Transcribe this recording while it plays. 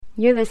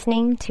You're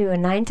listening to a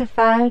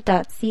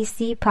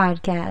 9to5.cc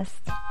podcast.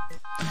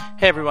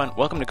 Hey everyone,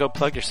 welcome to Go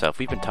Plug Yourself.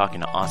 We've been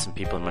talking to awesome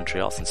people in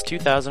Montreal since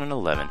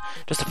 2011.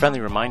 Just a friendly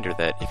reminder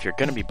that if you're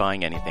going to be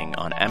buying anything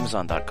on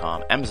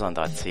Amazon.com,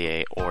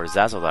 Amazon.ca, or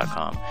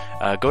Zazzle.com,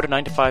 go to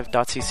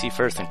 9to5.cc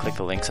first and click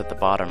the links at the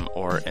bottom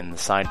or in the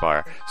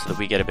sidebar so that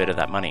we get a bit of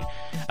that money.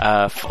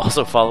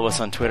 Also follow us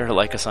on Twitter,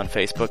 like us on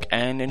Facebook,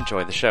 and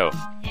enjoy the show.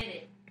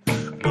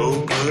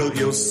 Go plug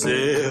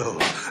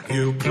yourself,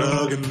 you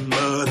plugging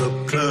mother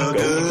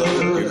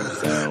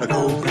plugger.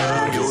 Go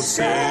plug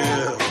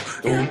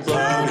yourself, you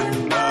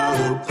plugging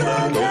mother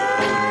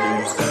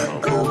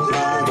plugger. Go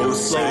plug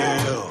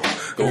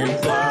yourself, you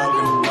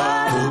plugging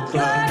mother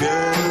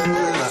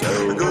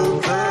plugger. Go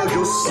plug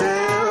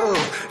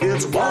yourself,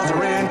 it's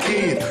Walter and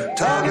Keith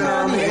talking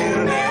on the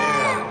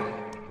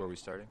internet. Were we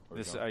starting?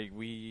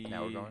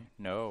 Now we're going?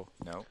 No.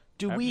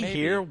 Do we maybe.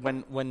 hear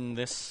when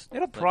this?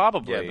 It'll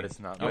probably. Yeah, but it's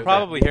not. We'll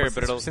probably hear it,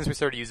 but it'll. Since we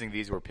started using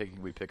these,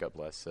 we pick up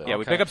less. Yeah,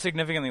 we pick up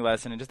significantly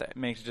less, and it just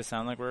makes it just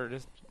sound like we're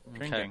just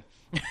drinking.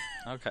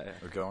 Okay.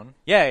 We're going.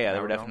 Yeah, Now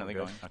we're we're definitely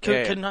going? going.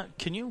 Okay.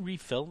 Can you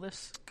refill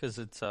this? Because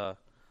it's or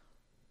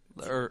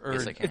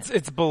Yes, I can.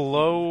 It's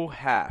below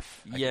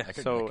half. yeah.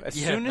 So as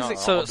soon as no, it,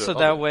 I'll do so it.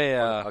 that I'll do it. way.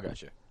 I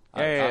got you.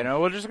 no,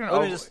 we're just gonna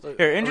let me just-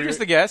 here introduce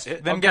the guest,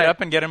 then get okay.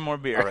 up and get him more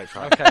beer. All right,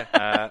 fine.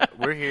 Okay.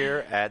 We're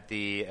here at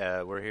the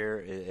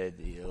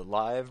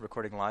live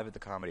recording live at the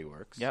Comedy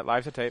Works. Yeah,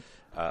 live to tape.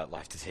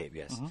 Live to tape,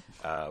 yes.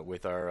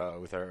 With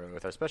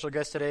our special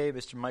guest today,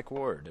 Mr. Mike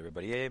Ward.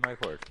 Everybody, yay,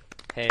 Mike Ward.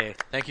 Hey.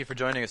 Thank you for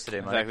joining us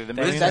today, Mike. Exactly. The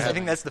This- millions I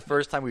think that's the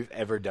first time we've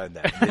ever done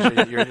that.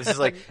 This is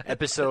like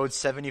episode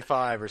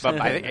 75 or But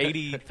something. I think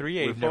 83,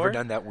 84. We've never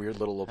done that weird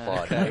little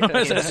applaud. It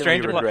was a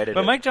strange applause. regretted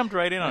But it. Mike jumped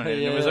right in on it,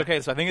 and it was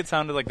okay. So I think it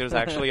sounded like there's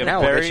actually a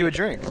Now I'll get you a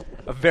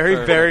very,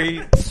 drink.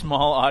 very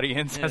small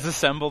audience has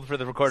assembled for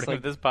the recording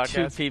of this Two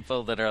podcast.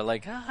 people that are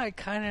like, I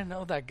kind of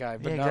know that guy,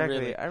 but Yeah, not exactly.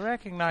 really. I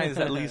recognize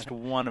at least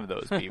one of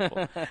those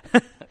people.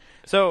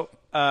 So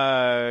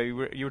you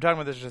were talking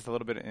about this just a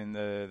little bit in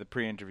the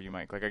pre-interview,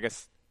 Mike. Like, I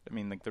guess, I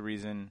mean, like the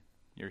reason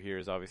you're here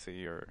is obviously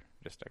you're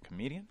just a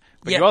comedian,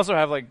 but Yeah. you also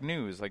have like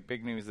news, like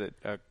big news that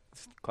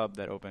club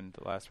that opened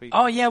last week.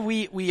 Oh yeah,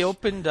 we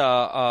opened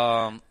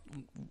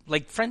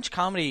like French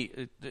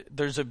comedy.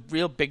 There's a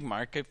real big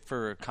market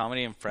for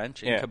comedy in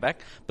French in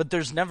Quebec, but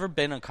there's never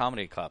been a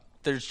comedy club.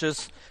 There's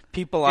just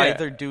people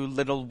either do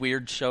little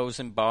weird shows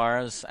in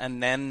bars,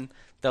 and then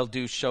they'll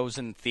do shows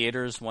in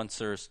theaters once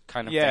they're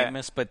kind of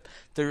famous. But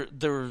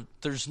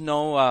there's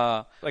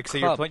no Like, so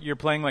club. you're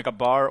playing like a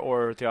bar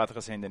or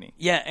Théâtre Saint-Denis.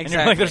 Yeah, And you're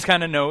exactly. like, there's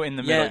kind of no in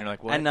the middle. And you're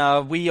like, what?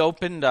 And we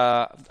opened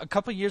a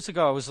couple years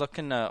ago. I was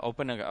looking to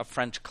open a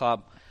French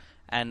club,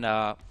 and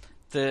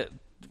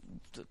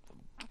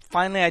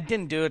finally I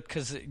didn't do it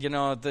because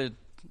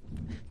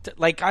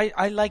like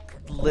I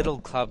like little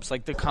clubs.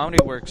 Like the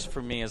Comedy Works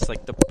for me is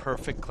like the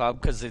perfect club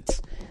because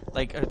it's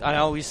like I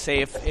always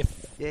say if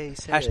Yeah, you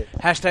said it.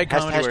 Hashtag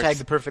Comedy Hashtag Works.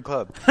 the perfect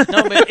club.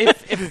 no, but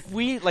if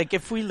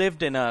we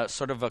lived in a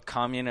sort of a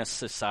communist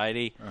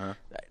society,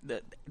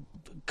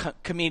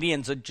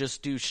 comedians would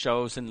just do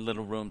shows in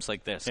little rooms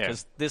like this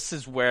because this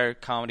is where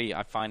comedy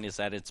I find is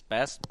at its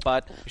best.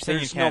 But saying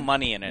there's you no can't-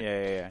 money in it.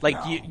 Yeah. Like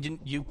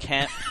you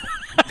can't.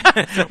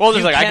 Well, you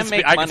there's like I can't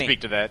make can money.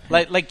 speak to that.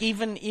 Like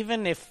even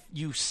if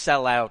you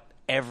sell out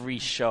every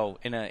show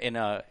in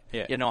a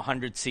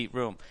 100-seat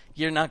room,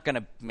 you're not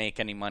gonna make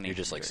any money. You're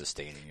just like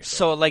sustaining yourself.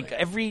 So like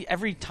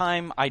every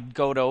time I'd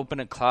go to open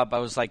a club, I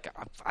was like,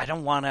 I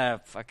don't want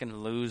to fucking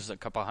lose a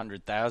couple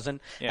 100,000.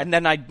 Yeah. And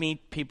then I'd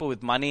meet people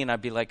with money, and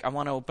I'd be like, I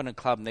want to open a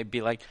club, and they'd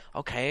be like,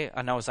 okay.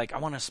 And I was like, I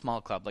want a small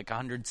club, like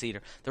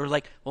 100-seater. They were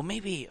like, well,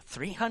 maybe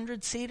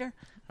 300-seater. And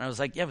I was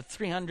like, yeah, but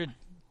 300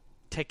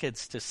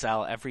 tickets to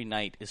sell every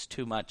night is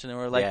too much. And they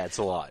were like, yeah, it's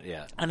a lot.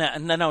 Yeah.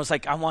 and then I was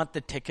like, I want the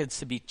tickets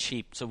to be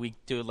cheap. So we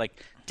do like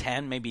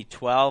 10, maybe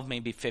 12,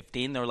 maybe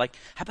 15. They were like,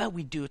 how about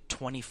we do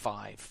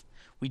 25?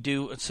 We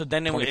do. So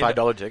then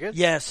 $25 tickets?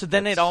 Yeah. So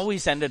then it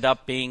always ended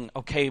up being,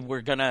 okay,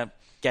 we're going to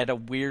get a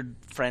weird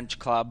French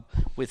club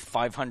with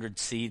 500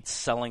 seats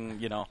selling,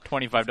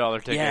 $25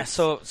 tickets. Yeah.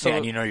 So yeah,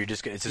 and you're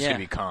just it's just yeah. gonna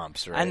be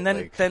comps, right? And then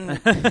Like-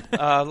 then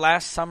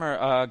last summer,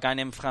 a guy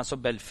named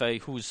François Bellefeuille,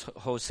 who's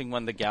hosting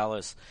one of the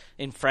galas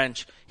in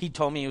French, he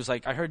told me, he was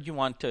like, I heard you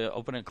want to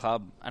open a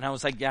club. And I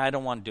was like, yeah, I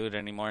don't want to do it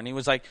anymore. And he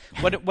was like,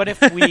 what if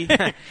we...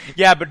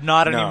 Yeah, but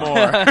not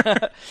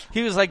anymore.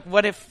 He was like,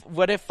 what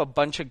if a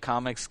bunch of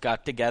comics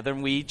got together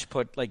and we each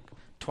put like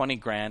 20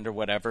 grand or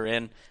whatever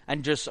in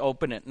and just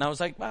open it? And I was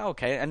like, wow,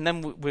 okay. And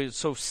then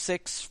so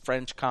 6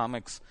 French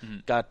comics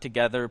got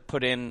together,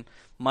 put in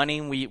money,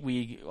 and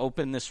we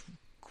opened this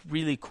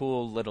really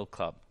cool little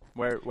club.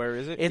 Where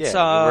is it? It's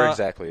where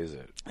exactly is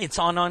it? It's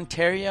on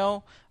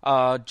Ontario,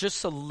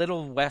 just a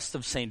little west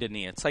of Saint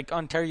Denis. It's like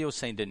Ontario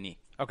Saint Denis.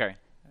 Okay.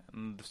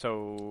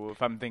 So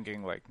if I'm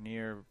thinking like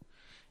near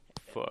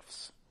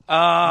Foufs.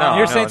 No,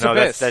 Near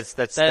Saint-Sulpice. That's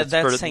That's St.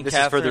 this is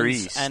further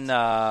Catharines east. and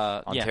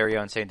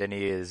Ontario and Saint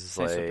Denis is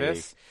like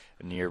Saint-Sulpice?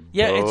 near.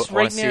 Yeah, it's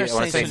right near I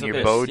want to say Saint-Sulpice, near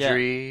yeah.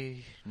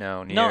 Beaudry.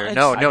 No, No, near it's-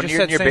 no, I no, just near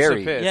said near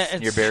Barry. Saint-Sulpice. Yeah,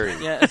 Near Barry.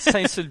 Yeah, it's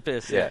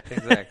Saint-Sulpice. Yeah.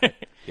 Exactly.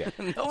 Yeah.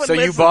 No one So you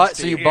listens bought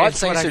to you. Saint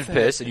It's what I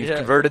Sulpice said. and you Yeah.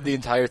 converted the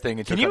entire thing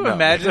into. Can you no.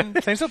 imagine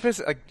Saint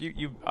Sulpice? Like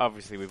you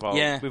obviously we've all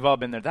Yeah.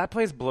 been there. That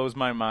place blows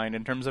my mind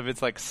in terms of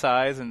its like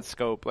size and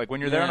scope. Like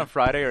when you're there on Yeah. a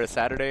Friday or a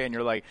Saturday, and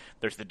you're like,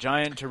 there's the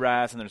giant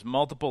terrace, and there's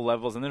multiple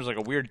levels, and there's like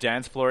a weird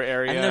dance floor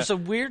area. And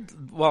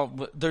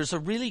there's a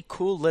really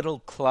cool little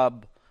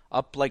club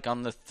up like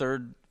on the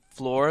third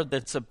floor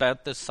that's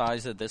about the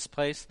size of this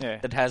place Yeah.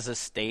 that has a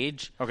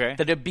stage. Okay.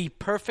 That'd be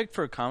perfect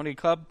for a comedy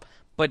club.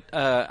 But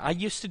I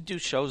used to do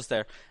shows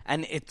there,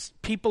 and it's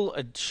people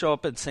would show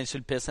up at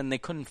Saint-Sulpice and they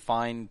couldn't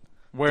find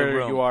Where the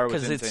room you are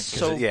because within it's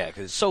Saint-Sulpice.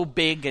 so 'cause- so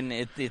big and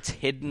it's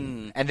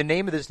hidden. And the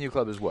name of this new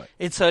club is what?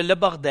 It's Le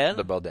Bordel,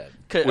 The Bordel,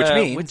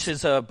 which which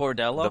is a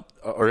bordello.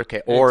 or It's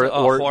a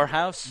or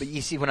whorehouse. But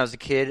you see, when I was a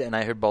kid and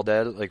I heard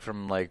Bordel, like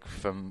from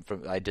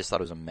I just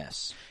thought it was a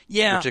mess.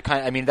 Yeah. Which it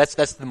kind of, I mean, that's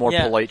the more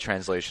Yeah. polite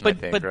translation, But I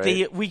think, but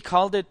right? we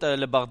called it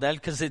Le Bordel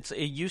because it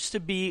used to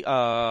be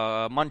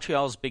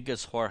Montreal's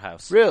biggest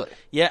whorehouse. Really?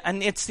 Yeah,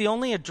 and it's the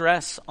only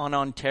address on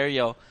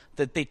Ontario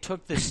that they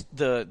took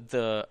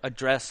the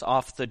address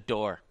off the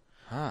door.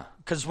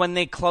 Because when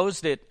they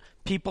closed it,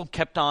 people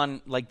kept on,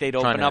 like, they'd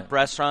Trying open to- up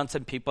restaurants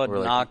and people would Or,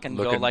 like, knock and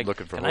go looking- like,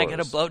 looking for can I get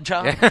a whores."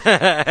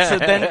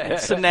 blowjob?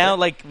 so now,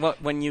 like,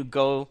 when you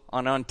go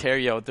on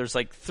Ontario, there's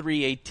like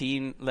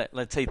 318,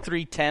 let's say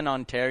 310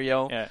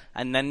 Ontario, Yeah.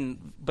 and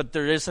then, but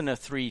there isn't a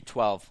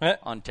 312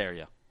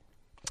 Ontario.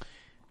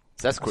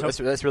 So that's cool.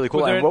 So- That's really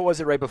cool. Well, And there- what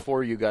was it right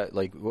before you got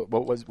like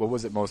what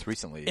was it most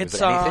recently? It's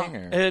was it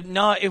anything? Or?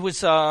 no, it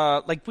was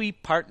like we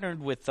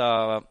partnered with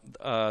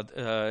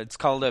it's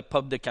called a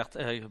Pub du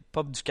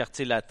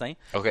Quartier Latin.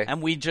 Okay.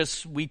 And we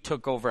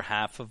took over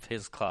half of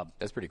his club.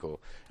 That's pretty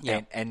cool.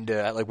 Yeah. And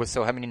like,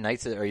 so how many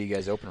nights are you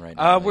guys open right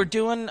now? We're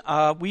doing.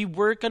 We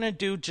were gonna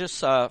do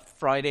just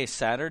Friday,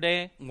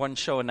 Saturday, one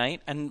show a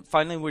night, and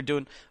finally we're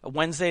doing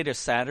Wednesday to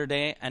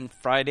Saturday and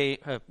Friday,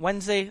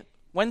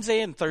 Wednesday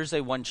and Thursday,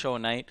 one show a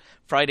night.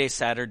 Friday,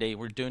 Saturday,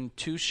 we're doing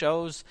 2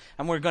 shows,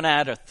 and we're going to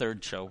add a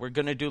third show. We're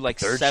going to do like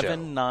Third 7,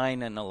 show?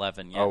 9, and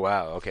 11. Yeah. Oh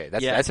wow. Okay.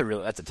 That's Yeah.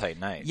 that's a tight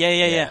night.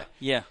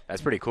 Yeah.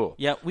 That's pretty cool.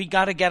 Yeah, we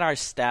got to get our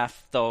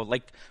staff though,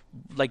 like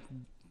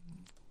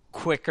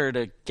quicker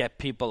to get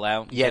people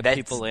out, and Yeah, get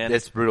people in.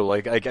 that's brutal.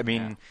 Like I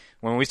mean,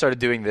 when we started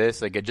doing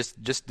this, like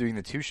just doing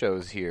the 2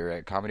 shows here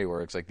at Comedy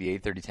Works, like the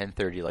 8:30,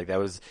 10:30, like that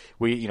was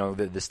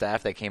the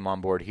staff that came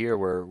on board here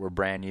were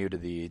brand new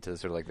to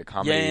sort of like the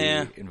comedy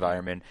Yeah.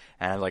 environment,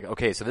 and I'm like,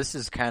 okay, so this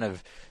is kind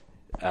of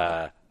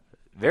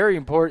very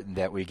important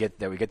that we get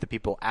the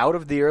people out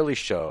of the early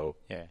show,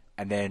 Yeah.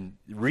 and then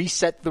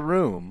reset the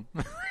room.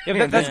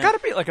 Yeah, that's got to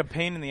be like a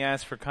pain in the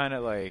ass for kind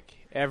of like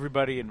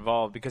everybody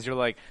involved, because you're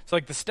like, so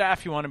like the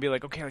staff, you want to be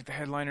like, okay, like the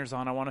headliner's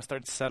on, I want to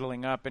start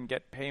settling up and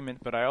get payment,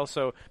 but I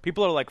also,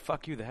 people are like,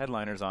 fuck you, the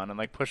headliner's on, and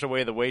like push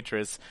away the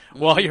waitress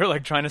while you're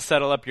like trying to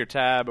settle up your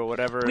tab or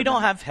whatever. we and don't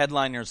then- have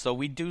headliners though.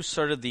 We do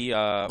sort of the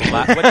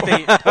what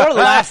they, or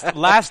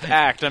last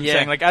act. I'm Yeah.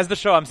 saying, like, as the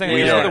show, I'm saying,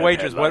 We like, don't the have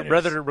waitress, headliners.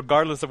 whether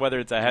regardless of whether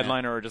it's a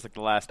headliner or just like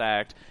the last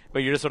act, but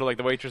you're just sort of like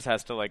the waitress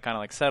has to like kind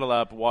of like settle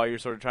up while you're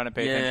sort of trying to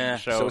pay attention Yeah.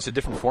 to the show. So it's a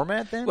different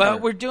format then? Well, or-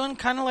 we're doing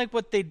kind of like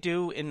what they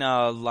do in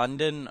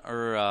London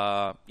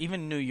or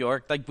even New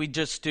York. Like we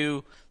just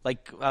do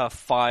like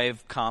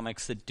 5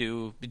 comics that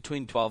do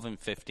between 12 and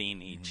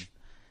 15 each,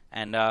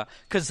 and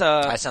because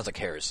that sounds like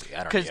heresy.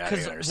 I don't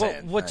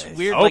understand. what's Nice.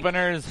 weird, like,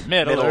 Openers,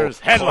 middlers,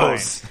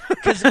 headlines.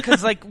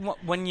 because like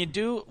when you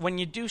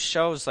do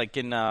shows like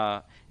in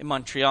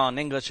Montreal in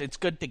English, it's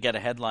good to get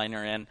a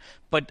headliner in.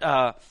 But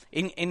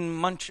in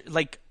Montreal,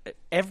 like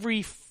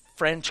every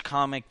French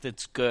comic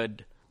that's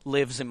good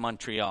lives in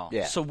Montreal,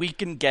 Yeah. so we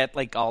can get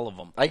like all of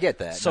them. I get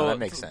that. So No, that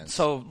makes sense.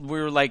 So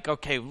we were like,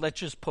 okay, let's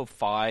just put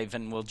 5,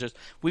 and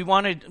we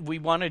want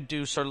to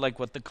do sort of like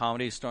what the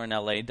Comedy Store in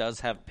LA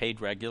does, have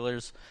paid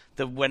regulars.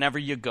 That whenever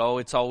you go,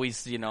 it's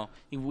always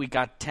we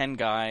got 10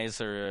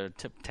 guys or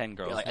 10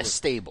 girls. Yeah, like a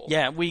stable.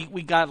 Yeah, we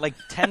got like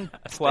 10,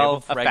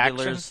 12 A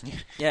regulars. faction?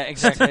 Yeah,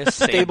 exactly. A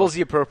stable. Stable's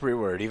the appropriate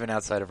word, even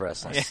outside of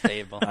wrestling.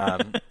 Stable.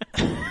 Um,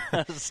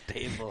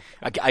 Stable.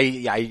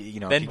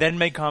 Then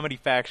make comedy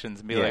factions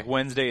and be Yeah. like,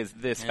 Wednesday is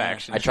this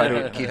faction. I try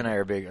to. Keith and I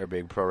are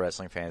big pro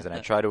wrestling fans, and I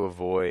try to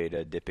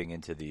avoid dipping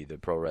into the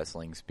pro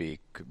wrestling speak,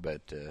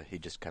 but he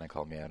just kind of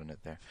called me out on it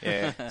there.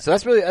 Yeah. So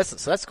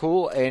that's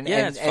cool. And Yeah,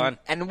 and, it's and, fun.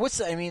 And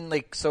what's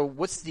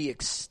what's the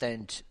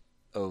extent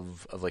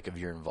of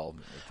your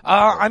involvement? With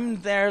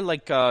I'm there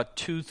like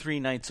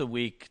 2-3 nights a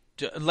week.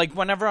 Like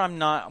whenever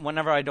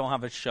I don't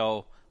have a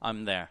show,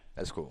 I'm there.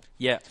 That's cool.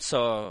 Yeah.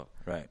 So.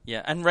 Right.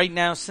 Yeah, and right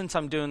now, since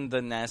I'm doing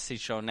the Nasty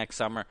show next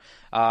summer,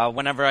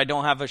 whenever I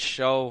don't have a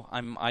show,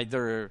 I'm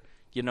either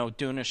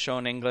doing a show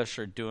in English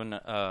or doing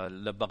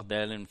Le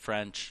Bordel in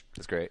French.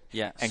 That's great.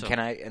 Yeah. And so-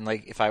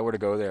 if I were to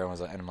go there,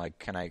 I'm like,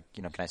 can I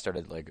start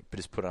at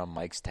just put it on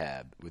Mike's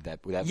tab? Would that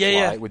Yeah, fly?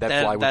 yeah. Would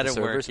that fly with the that'd work,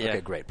 servers? yeah.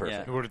 Okay, great,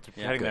 perfect. Yeah. We're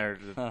heading there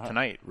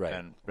tonight. Right.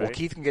 Then, Well, right?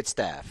 Keith can get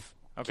staff.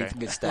 Okay. You can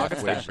get I'll staff get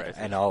staff wages, prices.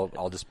 and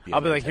I'll just be.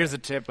 I'll be able like, to here's tell.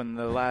 a tip when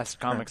the last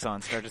Comics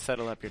On start to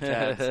settle up your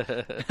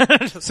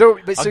tabs. So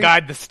I'll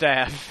guide the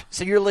staff.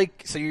 So you're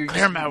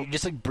Clear 'em just, out. you're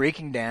just like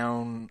breaking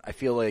down. I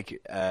feel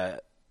like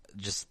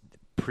just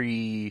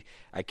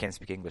I can't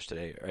speak English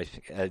today.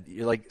 Right?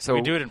 You're like so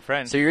We do it in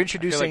French. So you're I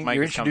feel like introducing Mike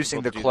is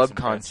comfortable the to do club this in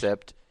French.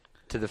 concept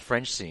to the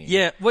French scene.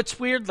 Yeah, what's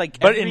weird, like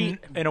But every,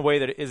 in a way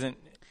that isn't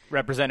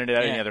represented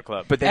at any Yeah. other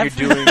club. But then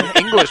Every- you're doing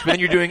English. But then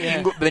you're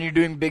doing but then you're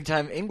doing big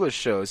time English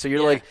shows. So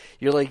you're like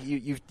you're like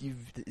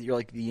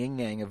the yin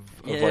yang of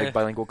Yeah. like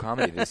bilingual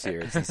comedy this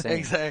year. It's insane.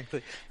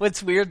 Exactly.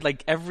 What's weird,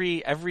 like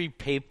every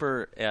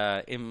paper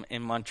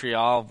in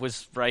Montreal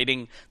was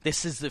writing,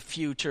 "This is the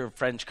future of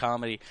French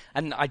comedy,"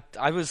 and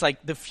I was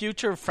like, the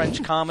future of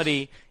French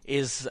comedy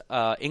is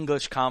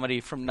English comedy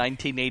from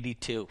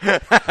 1982.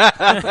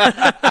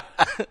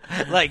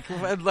 like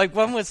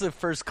when was the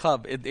first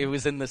club? It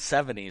was in the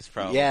 70s,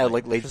 probably. Yeah,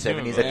 like late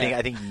Presumably. '70s.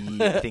 I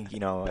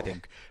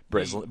think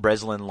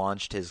Breslin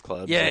launched his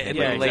club. Yeah, in in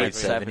the the late late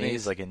 '70s,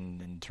 70s. like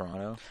in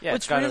Toronto. Yeah,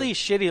 What's it's gotta- really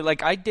shitty,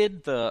 like I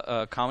did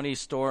the Comedy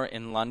Store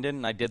in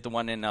London, I did the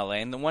one in LA,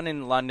 and the one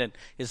in London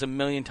is a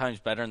million times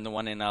better than the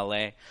one in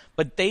LA.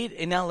 But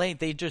in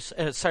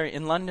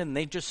London,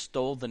 they just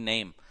stole the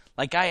name.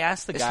 Like I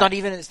asked the guy. It's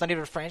not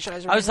even a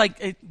franchise. I was like,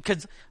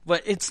 because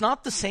it's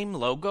not the same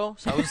logo.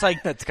 So I was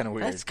like, That's kinda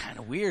weird. That's kind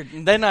of weird.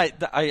 And then I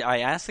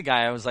asked the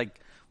guy, I was like,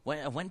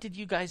 when did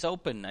you guys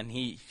open? And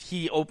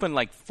he opened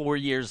like 4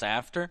 years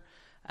after.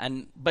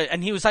 And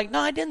he was like, no,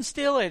 I didn't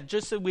steal it.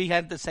 Just that we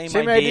had the same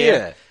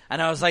idea.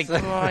 And I was like,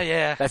 oh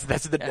yeah. that's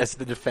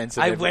the defense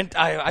of I it. went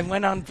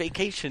on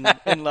vacation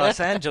in Los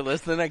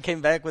Angeles. Then I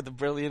came back with a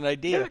brilliant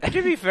idea.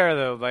 To be fair,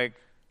 though, like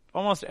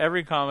almost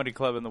every comedy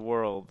club in the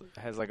world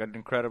has like an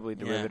incredibly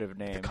derivative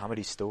name. The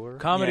Comedy Store.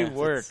 Comedy Yeah.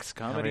 Works,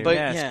 Comedy But,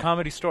 Nest, yeah.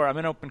 Comedy Store. I'm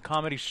gonna open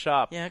Comedy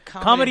Shop. Yeah,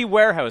 Comedy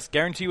Warehouse.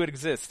 Guarantee you it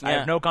exists. I Yeah.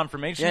 have no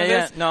confirmation Yeah, of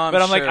yeah. this, No, I'm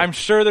but sure. I'm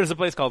sure there's a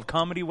place called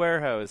Comedy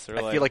Warehouse. Or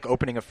I feel like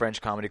opening a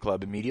French comedy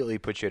club immediately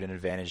puts you at an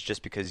advantage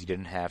just because you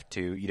didn't have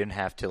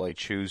to like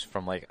choose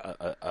from like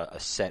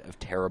a set of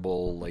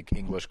terrible like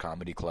English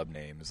comedy club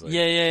names. Like,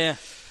 Yeah.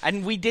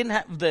 And we didn't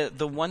have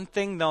the one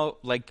thing though,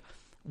 like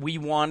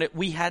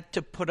we had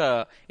to put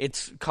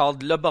it's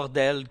called Le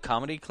Bordel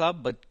Comedy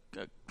Club, but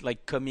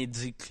like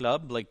Comédie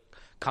Club, like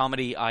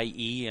comedy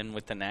IE and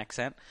with an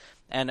accent.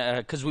 And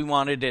because we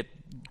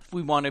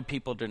wanted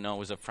people to know it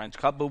was a French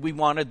club, but we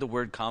wanted the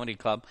word comedy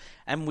club,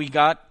 and we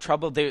got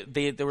trouble.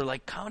 They were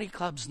like, comedy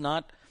club's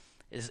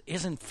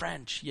isn't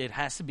French. It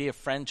has to be a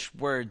French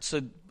word.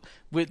 So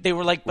they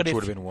were like, but Which if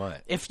would have been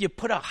what? if you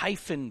put a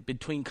hyphen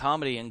between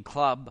comedy and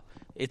club,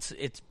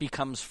 it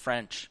becomes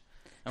French.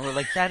 And we're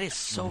like, that is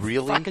so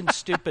Really? fucking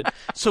stupid.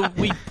 So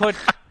we put,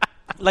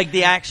 like,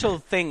 the actual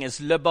thing is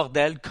Le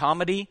Bordel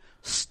Comedy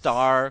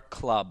Star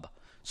Club.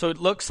 So it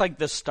looks like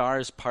the star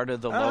is part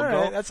of the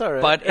logo. right, that's all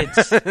right. But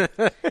it's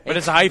but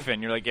it's a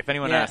hyphen. You're like, if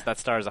anyone Yeah. asks, that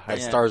star is a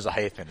hyphen. Yeah. Stars a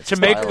hyphen. It's To a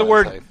make the stylized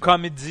word hyphen.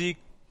 Comédie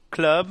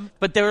Club,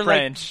 But they were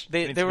French, it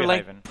like, needs they to were be a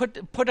like,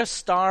 hyphen. put a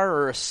star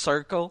or a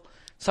circle.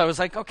 So I was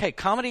like, okay,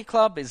 Comedy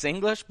Club is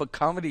English, but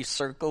Comedy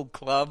Circle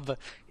Club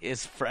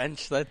is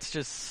French. That's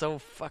just so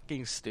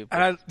fucking stupid.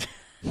 And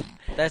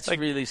That's like,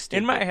 really stupid.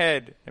 in my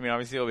head, I mean,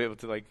 obviously, you'll be able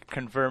to like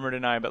confirm or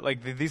deny, but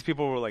like these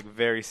people were like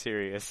very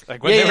serious.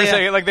 Like when Yeah, they were yeah,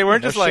 saying, like they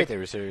weren't No just shit, like they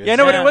were serious. Yeah,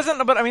 no, but Yeah. it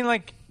wasn't. But I mean,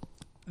 like,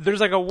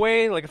 there's like a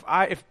way. Like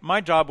if my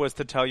job was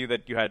to tell you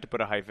that you had to put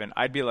a hyphen,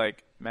 I'd be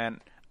like,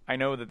 man, I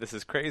know that this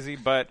is crazy,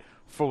 but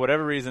for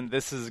whatever reason,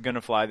 this is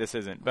gonna fly. This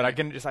isn't. But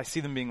I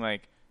see them being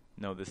like,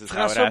 no, this is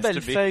how it François has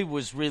to be. Bellefeuille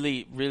was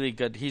really, really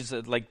good. He's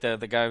like the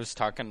guy who was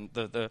talking.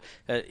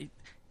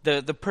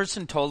 The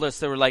person told us,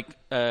 they were like,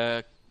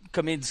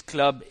 Comédie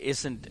Club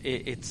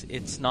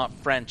it's not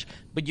French,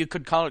 but you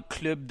could call it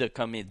Club de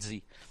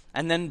Comédie.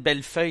 And then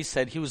Bellefeuille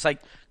said, he was like,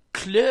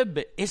 Club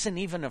isn't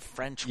even a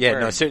French Yeah,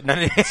 word.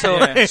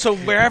 no, So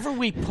wherever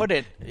we put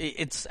it,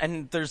 it's,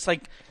 and there's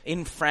like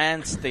in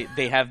France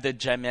they have the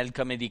Jamel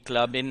Comedy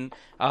Club. In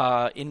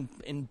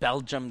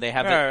Belgium they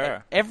have it.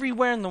 Yeah.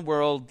 Everywhere in the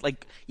world,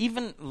 like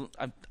even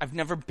I've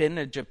never been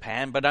to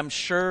Japan, but I'm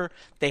sure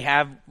they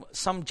have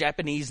some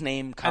Japanese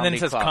name And comedy then it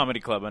says club. Comedy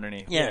Club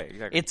underneath. Yeah,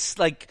 exactly. It's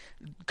like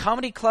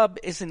Comedy Club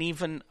isn't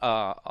even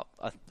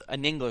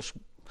an English.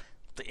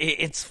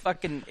 It's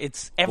fucking.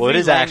 It's every. Well, it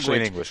is actually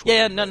an language. English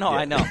Yeah, word, no, but yeah.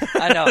 I know,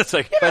 I know. It's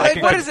like, But I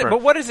can what is it? confirm.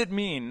 But what does it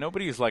mean?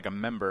 Nobody's like a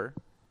member.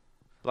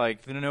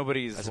 Like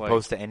nobody's As like,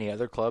 opposed to any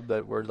other club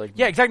that were like.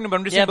 yeah, exactly. But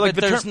I'm just Yeah, saying, but like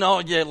but the there's term, no.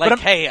 Yeah, but like, I'm-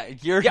 hey,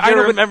 you're Yeah, I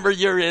know, a but- member.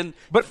 You're in.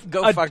 but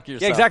go a- fuck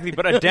yourself. Yeah, exactly.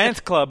 But a dance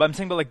club, I'm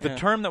saying, but like the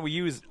term that we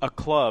use, a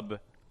club,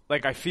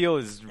 like I feel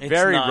is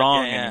very not,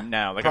 wrong yeah, yeah. in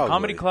now. Like Probably. a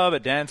comedy club, a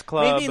dance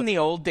club, Maybe in the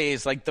old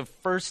days, like the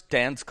first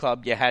dance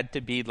club, you had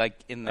to be like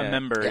in the a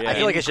member. Yeah, Yeah, I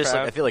feel like it's just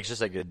crowd. like, I feel like it's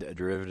just like a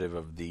derivative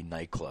of the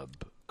nightclub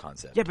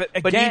concept. Yeah, but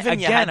But again, even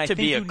you had I to think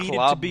be a you needed to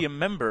club. be a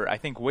member. I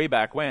think way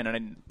back when,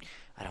 and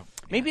I don't.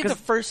 Maybe 'cause- the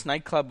first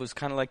nightclub was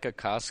kind of like a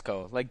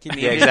Costco. Like you Yeah,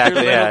 needed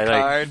exactly, your yeah, little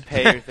like- card.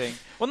 pay your thing.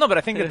 Well, no, but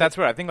I think that's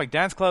right. I think like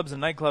dance clubs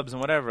and nightclubs and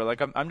whatever.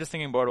 Like I'm just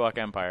thinking Boardwalk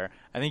Empire.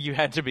 I think you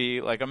had to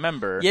be like a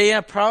member.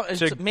 Yeah,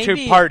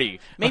 to party.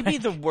 Maybe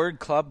the word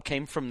club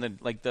came from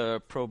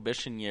the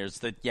Prohibition years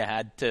that you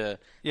had to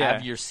Yeah.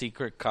 have your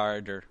secret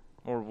card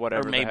or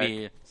whatever. or the heck.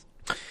 maybe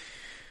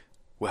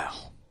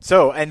Well,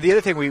 so and the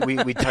other thing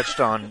we touched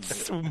on.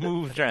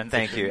 Smooth transition.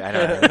 Thank you. I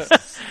know.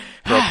 It's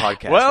pro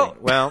podcasting.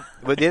 Well,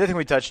 but the other thing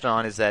we touched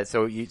on is that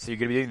you're going to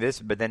be doing this,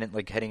 but then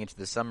like heading into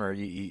the summer,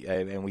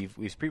 and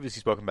we've previously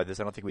spoken about this.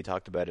 I don't think we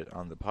talked about it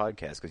on the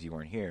podcast because you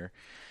weren't here.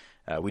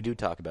 We do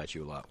talk about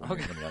you a lot when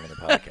you're on the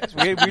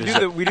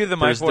podcast. we do the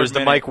Mike Ward There's the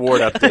minute. Mike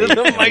Ward update.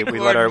 The and Mike we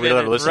Ward let our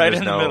minute, listeners right in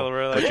the know middle.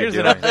 We're what like, you're here's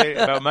an doing.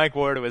 update about Mike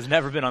Ward who has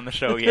never been on the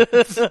show yet.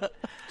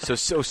 So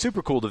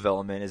super cool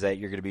development is that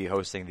you're going to be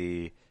hosting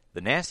the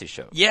Nasty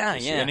Show. yeah.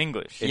 In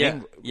English.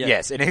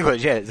 Yes, in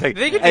English. Yeah, it's like,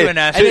 They could do a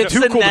Nasty and then Show.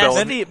 two It's a cool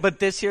development. nasty, but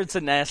this year it's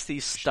a nasty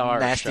star.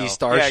 Nasty show.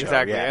 Star Yeah, Show.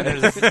 exactly. Yeah. And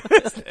there's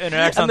an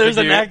accent. And there's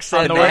an figure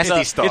accent. on the A word.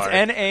 nasty star.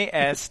 It's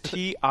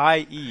Nastie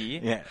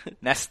Yeah.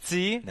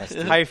 Nasty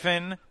Nasty.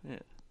 hyphen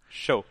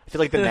show. I feel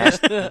like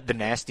the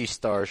Nasty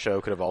Star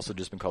Show could have also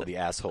just been called the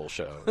Asshole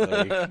Show.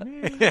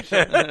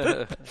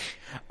 Like,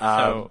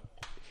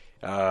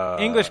 So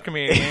English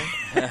comedian.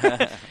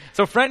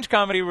 So French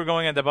comedy, we're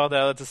going at the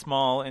Bordel. It's a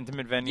small,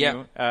 intimate venue,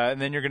 Yeah.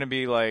 and then you're going to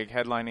be like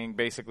headlining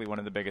basically one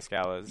of the biggest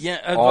galas.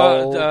 Yeah,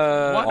 all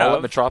One at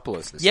of-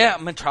 Metropolis. This yeah,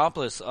 year.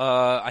 Metropolis.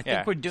 I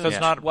think we're doing so it's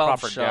not a 12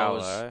 proper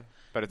shows. gala,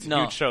 but it's a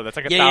No. huge show. That's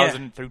like Yeah, yeah.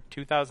 1,000 through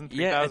 2,000, 3,000.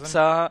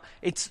 Yeah,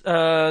 it's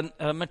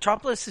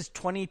Metropolis is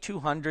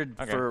 2,200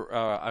 Okay. for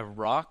a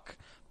rock,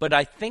 but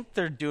I think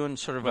they're doing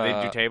sort of Will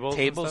they do tables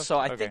and stuff? So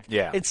I Okay. think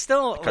Yeah. it's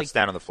still Cuts like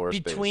down on the floor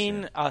space,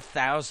 between yeah.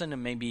 1,000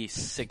 and maybe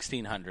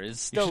 1,600. It's You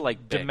still should like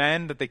big.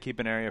 demand that they keep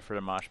an area for the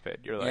mosh pit.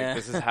 You're like, Yeah.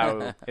 this is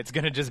how it's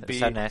going to just be.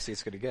 That's how nasty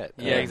it's going to get.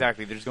 Yeah,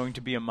 exactly. There's going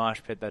to be a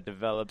mosh pit that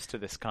develops to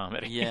this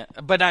comedy. Yeah,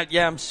 but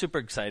I'm super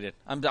excited.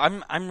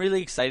 I'm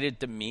really excited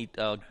to meet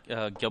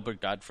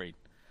Gilbert Gottfried.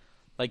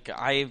 Like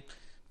I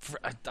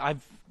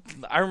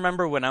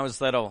remember when I was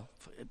little,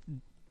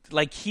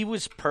 like he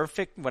was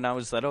perfect when I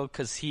was little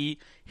because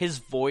his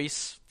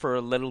voice for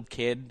a little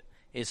kid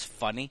is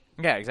funny.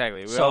 Yeah,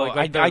 exactly. We So all,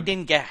 like, I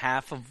didn't get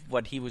half of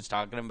what he was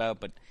talking about,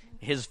 but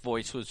his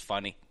voice was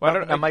funny. Well, I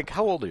don't- Now, Mike,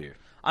 how old are you?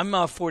 I'm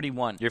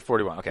 41. You're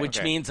 41. Okay. Which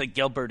okay. means that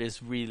Gilbert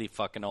is really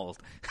fucking old.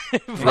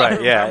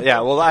 Right. Yeah.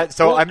 Well,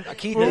 I'm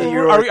Keith.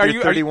 You're are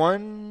you-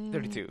 31.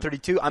 32.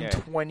 32. I'm Yeah.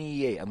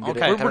 28. I'm good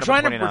Okay. at We're coming up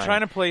trying on to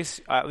 29.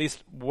 place at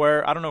least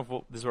where I don't know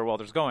if this is where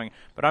Walter's going,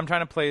 but I'm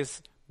trying to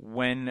place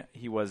when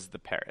he was the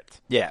parrot.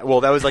 Yeah,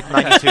 well, that was like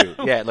 92.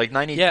 Yeah, like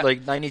 90, Yeah.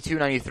 like 92,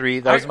 93.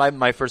 That was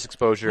my first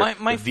exposure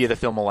My- via the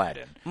film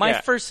Aladdin. My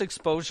Yeah. first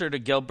exposure to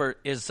Gilbert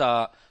is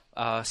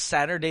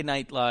Saturday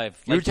Night Live.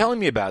 You were telling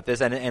me about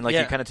this, and like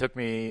Yeah. you kind of took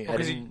me. I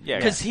 'cause he- didn't- yeah.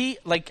 Because he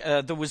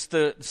there was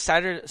the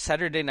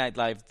Saturday Night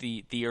Live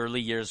the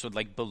early years with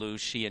like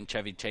Belushi and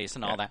Chevy Chase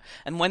and all that,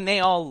 and when they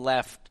all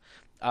left,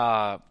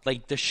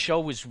 like the show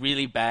was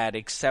really bad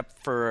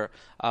except for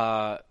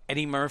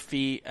Eddie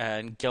Murphy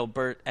and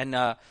Gilbert and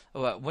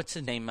what's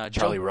his name,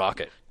 Charlie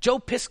Rocket. Joe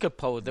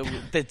Piscopo.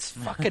 That's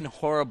fucking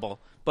horrible,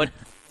 but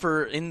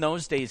for in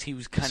those days he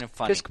was kind of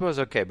funny. Piscopo's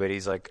okay, but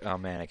he's like, oh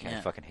man, I can't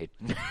Yeah. fucking hate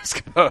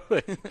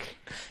Piscopo.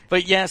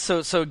 But yeah,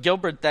 so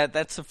Gilbert,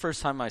 that's the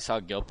first time I saw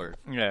Gilbert.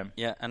 Yeah.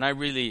 Yeah, and I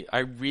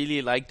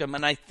really liked him,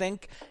 and I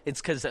think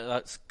it's because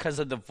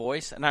of the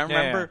voice. And I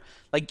remember,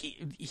 like,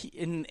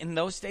 in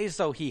those days,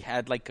 though, he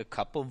had like a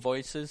couple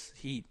voices.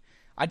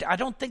 I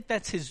don't think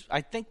that's his.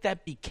 I think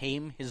that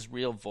became his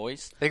real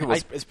voice. I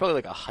think it's probably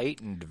like a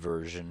heightened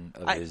version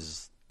of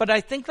his. But I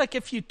think like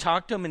if you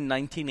talked to him in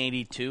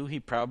 1982,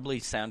 he probably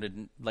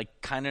sounded like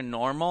kind of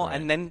normal, Right.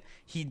 and then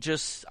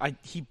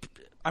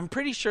I'm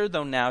pretty sure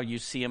though now you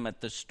see him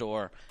at the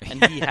store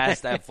and he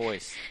has that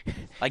voice.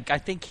 Like I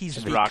think he's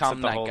Just rocks become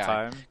it the that whole guy.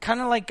 time.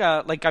 Kind of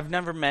like I've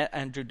never met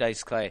Andrew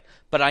Dice Clay,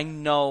 but I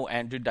know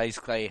Andrew Dice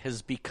Clay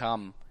has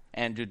become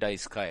Andrew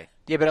Dice Clay.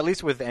 Yeah, but at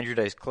least with Andrew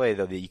Dice Clay,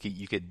 though, that you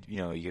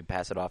could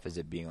pass it off as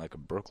it being like a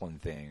Brooklyn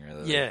thing,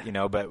 or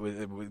Yeah. But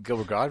with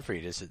Gilbert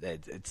Gottfried,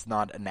 it's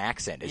not an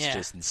accent; it's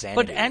just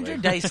insanity. But Andrew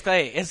Dice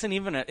Clay isn't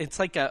even it's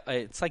like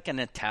an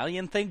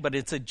Italian thing, but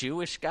it's a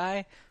Jewish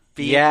guy.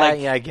 being, Yeah, like,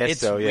 yeah, I guess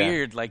it's so, yeah.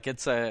 weird. Like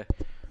it's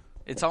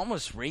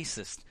almost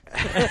racist.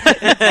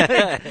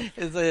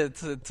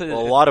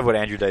 Well, a lot of what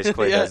Andrew Dice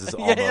Clay does is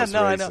almost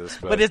I racist. know.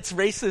 But, But it's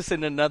racist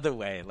in another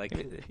way. Like,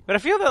 But I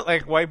feel that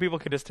like white people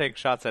could just take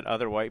shots at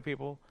other white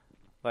people,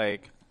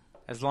 like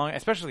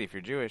especially if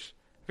you're Jewish.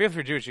 I feel if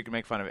you're Jewish, you can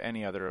make fun of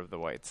any other of the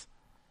whites.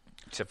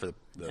 except for the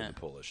Yeah.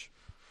 Polish.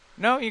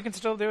 No, you can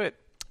still do it.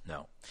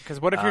 No. Because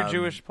what if you're Um,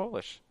 Jewish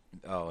Polish?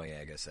 Oh yeah,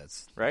 I guess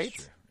that's Right?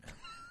 true.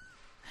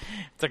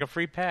 It's like a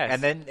free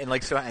pass.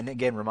 And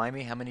again, remind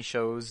me how many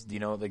shows? Do you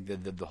know like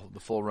the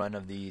full run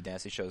of the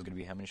Nasty show is going to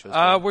be how many shows?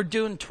 we're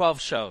doing 12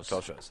 shows.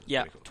 12 shows. That's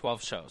Yeah, pretty cool.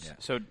 12 shows. Yeah.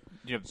 So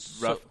do you have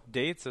rough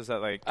dates? Is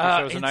that like 2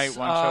 shows a night,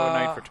 one show a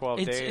night for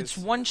 12 days? It's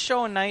one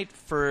show a night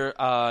for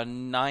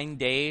 9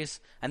 days,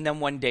 and then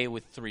 1 day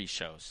with 3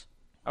 shows.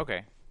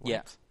 Okay. Yeah.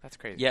 What? That's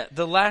crazy. Yeah,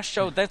 the last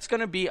show, that's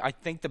going to be, I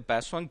think, the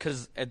best one,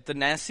 because at the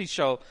Nasty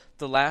show,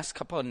 the last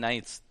couple of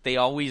nights, they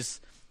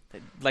always,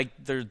 like,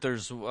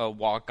 there's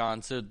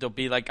walk-ons. So they'll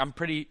be like, I'm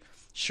pretty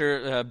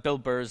sure Bill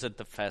Burr's at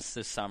the fest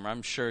this summer.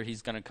 I'm sure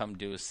he's going to come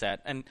do a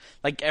set. And,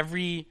 like,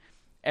 every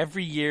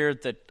year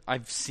that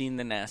I've seen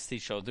the Nasty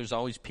show, there's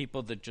always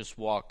people that just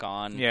walk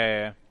on.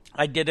 Yeah.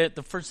 I did it,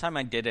 the first time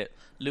I did it,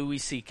 Louis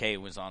C.K.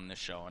 was on the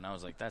show, and I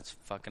was like, that's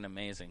fucking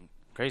amazing.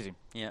 Crazy.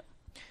 Yeah.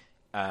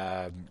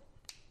 I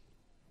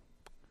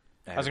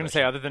was going to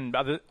say,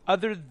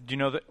 other, do you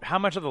know how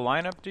much of the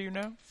lineup do you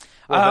know?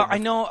 I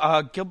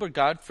know Gilbert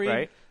Gottfried.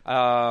 Right.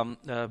 I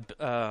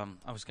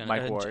was going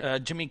Mike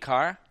Ward. Jimmy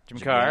Carr.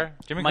 Jimmy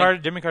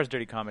Carr's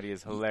Dirty Comedy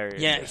is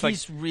hilarious. Yeah, it's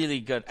he's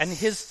really good, and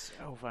his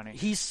so funny.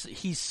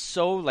 He's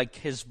so, like,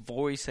 his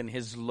voice and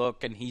his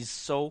look, and he's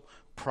so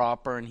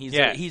proper, and he's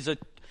a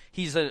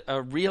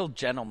real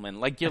gentleman.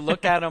 Like, you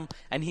look at him,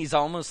 and he's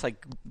almost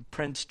like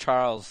Prince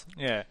Charles.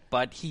 Yeah.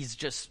 But he's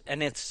just,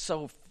 and it's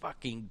so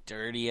fucking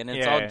dirty, and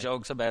it's all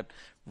jokes about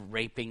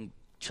raping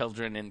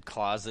children in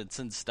closets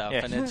and stuff,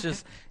 and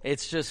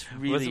it's just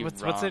really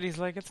what's it? He's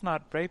like, it's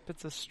not rape,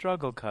 it's a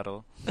struggle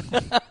cuddle.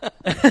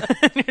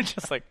 And you're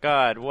just like,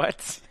 God,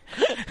 what?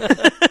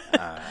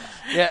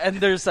 Yeah, and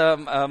there's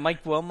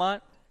Mike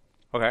Wilmot.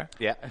 Okay.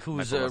 Yeah.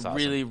 Who's awesome.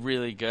 really,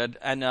 really good.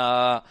 And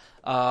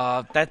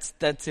that's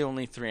the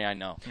only 3 I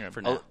know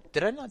for now. Oh,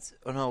 did I not?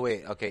 Oh no,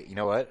 wait. Okay, you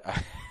know what?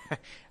 I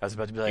was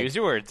about to be like, use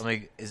your words. I'm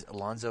like, is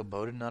Alonzo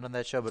Bowden not on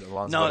that show? But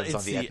Alonzo No, Bowden's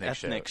it's on the the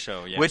ethnic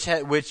show. Yeah. which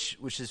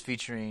is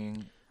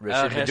featuring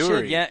Rashid Rashid,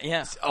 Hadouri. yeah.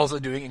 He's also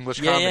doing English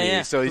Yeah, comedy.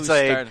 yeah. So it's Who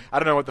like, started- I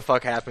don't know what the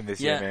fuck happened this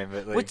Yeah. year, man.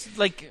 But like, Which,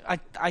 like,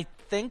 I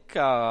think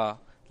I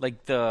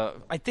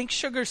think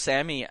Sugar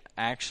Sammy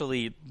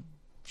actually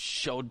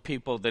showed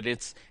people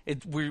that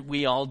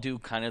we all do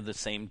kind of the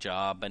same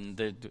job,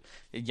 and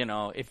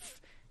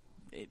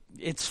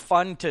it's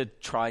fun to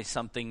try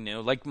something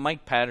new. Like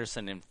Mike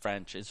Patterson in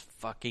French is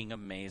fucking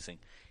amazing.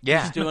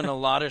 Yeah. He's doing a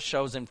lot of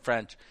shows in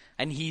French,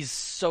 and he's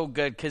so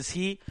good because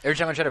he every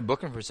time I try to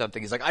book him for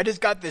something, he's like, I just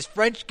got this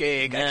French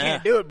gig. Yeah. I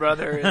can't do it,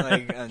 brother. And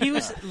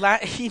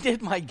like, he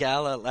did my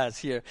gala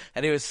last year,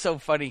 and it was so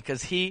funny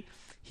because he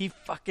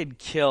fucking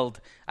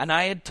killed. And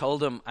I had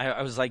told him,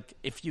 I was like,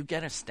 if you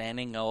get a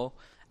standing O,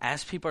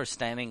 as people are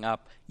standing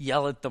up,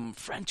 yell at them,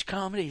 French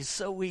comedy is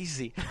so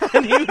easy.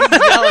 And he was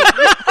yelling.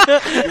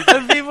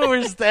 And people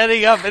were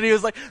standing up, and he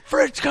was like,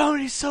 French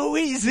comedy is so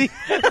easy.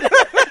 And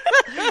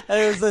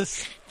it was the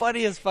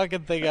funniest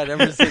fucking thing I'd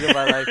ever seen in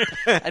my life.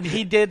 And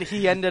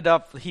he ended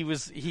up, he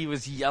was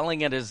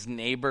yelling at his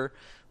neighbor.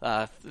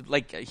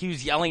 Like, he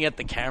was yelling at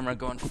the camera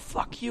going,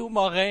 fuck you,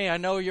 Morin, I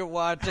know you're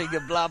watching,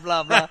 and blah,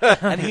 blah, blah.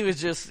 And he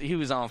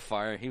was on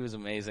fire. He was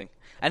amazing.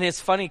 And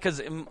it's funny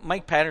because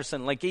Mike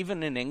Patterson, like,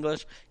 even in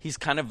English, he's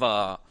kind of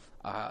a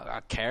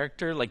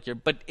character, like,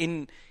 but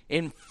in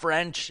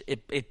French,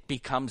 it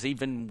becomes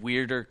even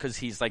weirder because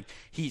he's like,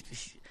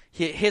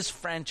 his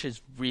French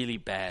is really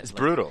bad. it's like,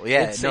 brutal.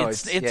 Yeah.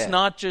 It's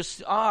not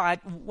just,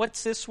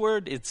 what's this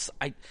word? It's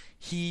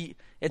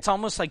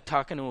almost like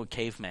talking to a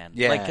caveman.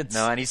 Yeah, like it's,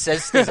 and he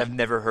says things I've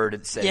never heard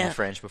it said in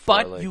French before.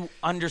 But like, you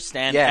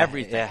understand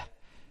everything. Yeah.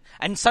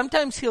 And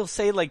sometimes he'll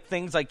say like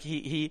things like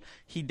he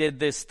did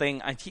this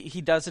thing.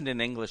 He does it in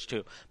English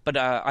too. But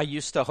I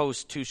used to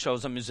host 2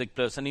 shows on Music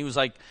Plus, and he was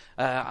like,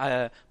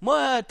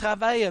 "Moi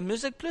travaille à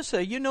Music Plus.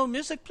 You know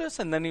Music Plus?"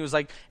 And then he was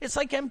like, "It's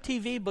like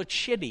MTV but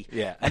shitty."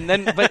 Yeah. And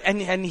then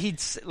and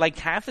he'd like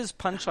half his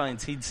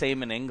punchlines he'd say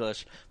them in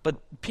English, but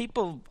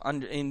people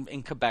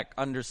in Quebec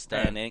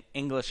understand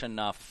English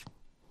enough.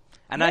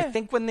 And I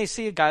think when they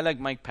see a guy like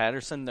Mike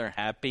Patterson, they're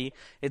happy.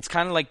 It's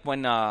kind of like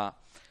when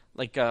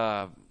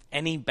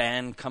any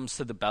band comes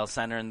to the Bell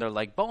Center and they're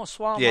like,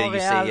 bonsoir, Yeah, Montréal. you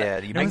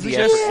say, you make And the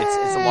just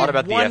effort. It's a lot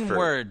about the one effort.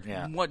 word.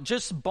 Yeah.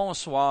 Just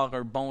bonsoir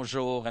or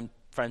bonjour, and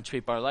French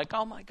people are like,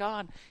 oh my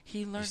God,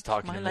 he learned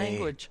talking my to me.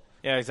 language.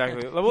 Yeah,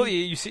 exactly. Well,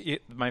 you see,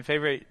 my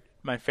favorite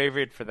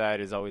for that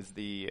is always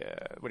the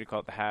what do you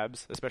call it? The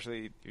Habs,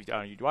 especially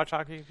you watch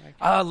hockey. Like,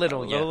 A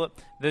little, yeah.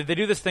 They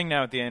do this thing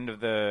now at the end of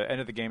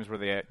the games where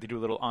they do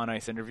a little on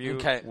ice interview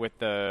with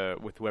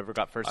whoever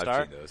got first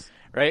star. I've seen those.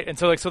 Right, and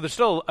so there's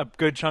still a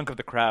good chunk of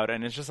the crowd,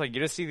 and it's just like you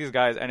just see these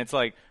guys, and it's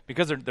like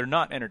because they're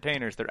not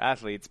entertainers, they're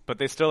athletes, but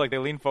they still like they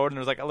lean forward and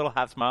there's like a little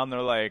half smile, and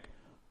they're like,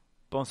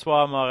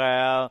 "Bonsoir,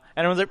 Montréal,"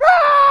 and everyone's like,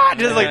 "Ah!"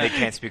 Just like they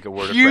can't speak a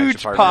word of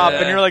huge French. pop, Yeah.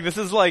 and you're like, "This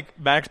is like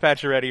Max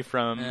Pacioretty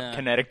from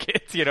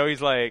Connecticut." You know,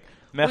 he's like,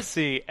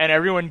 "Merci," and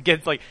everyone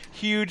gets like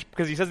huge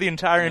because he says the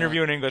entire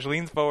interview in English,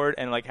 leans forward,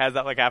 and like has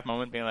that like half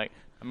moment, being like,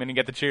 "I'm gonna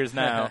get the cheers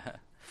now."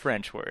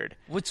 French word.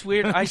 What's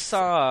weird, I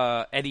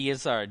saw Eddie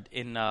Izzard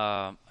in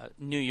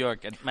New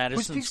York at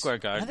Madison Square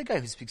Garden. Another guy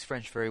who speaks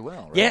French very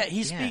well, right? Yeah,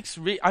 he speaks.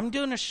 I'm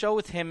doing a show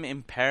with him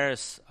in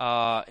Paris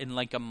in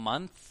like a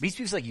month. He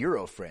speaks like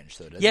Euro French,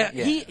 though, doesn't Yeah,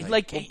 he?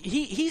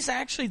 he's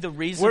actually the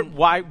reason.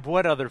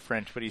 What other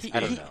French would he speak? I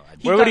don't know.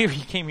 Where would he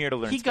came here to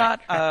learn? He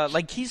Spanish?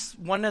 got he's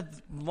one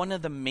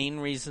of the main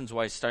reasons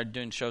why I started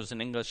doing shows in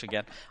English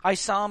again. I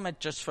saw him at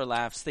Just for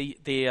Laughs.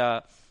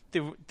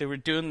 They were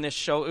doing this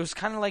show. It was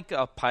kind of like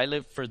a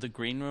pilot for The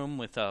Green Room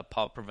with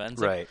Paul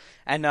Provenza. Right.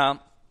 And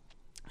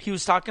he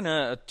was talking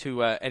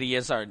to Eddie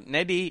Izzard. And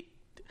Eddie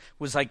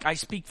was like, I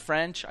speak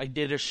French. I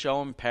did a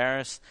show in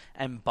Paris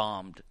and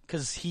bombed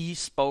because he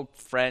spoke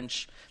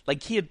French.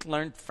 Like, he had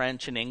learned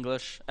French in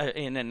English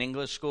in an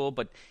English school,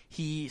 but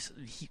he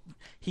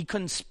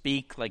couldn't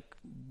speak like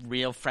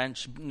real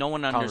French. No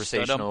one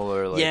understood him. Conversational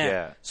or like,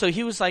 yeah. So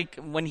he was like,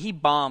 when he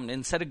bombed,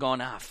 instead of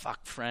going,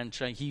 fuck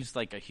French, he's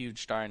like a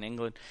huge star in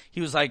England. He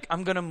was like,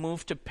 I'm going to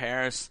move to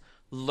Paris,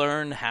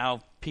 learn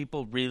how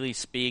people really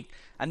speak.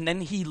 And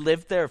then he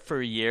lived there for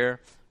a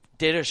year,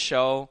 did a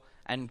show,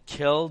 and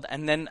killed.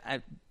 And then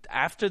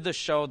after the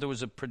show, there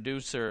was a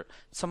producer,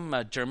 some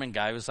German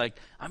guy was like,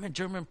 I'm a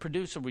German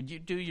producer. Would you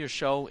do your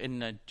show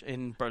in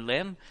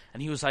Berlin?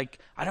 And he was like,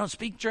 I don't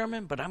speak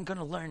German, but I'm going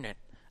to learn it.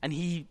 And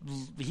he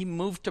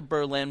moved to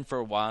Berlin for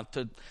a while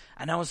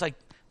and I was like,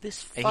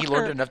 this fucker. And he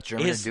learned enough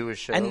German to do his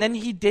show. And then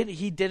he did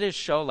his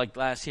show like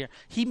last year.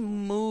 He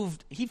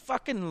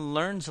fucking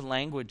learns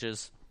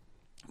languages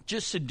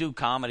just to do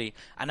comedy,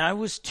 and I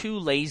was too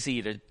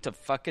lazy to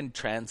fucking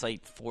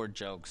translate 4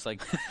 jokes.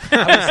 Like, I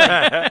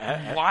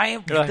was like, why?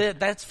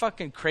 That's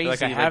fucking crazy.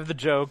 Like, I have the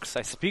jokes,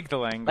 I speak the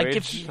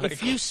language. Like,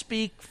 if you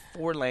speak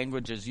 4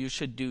 languages, you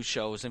should do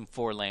shows in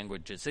 4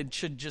 languages. It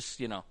should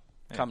just,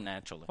 come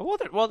naturally.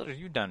 Walter,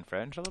 you done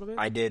French a little bit?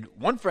 I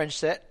did one French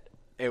set.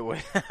 It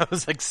was,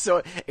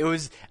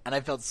 and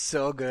I felt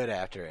so good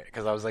after it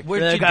because I was like,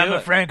 where'd you do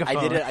it?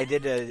 Francophone. I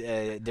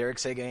did. Derek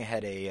Seguin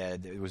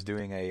was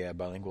doing a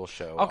bilingual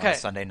show on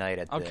Sunday night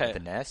at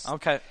the Nest.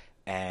 Okay.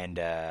 And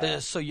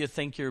so you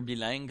think you're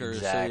bilingual?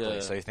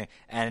 Exactly. So you think,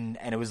 and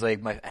it was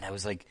like I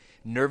was like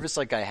nervous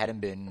like I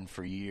hadn't been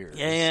for years.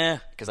 Yeah.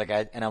 Because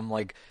I'm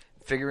like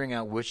figuring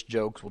out which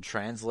jokes will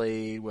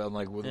translate well,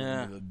 like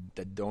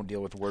that don't deal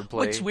with wordplay.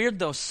 What's weird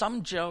though,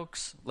 some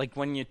jokes, like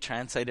when you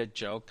translate a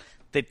joke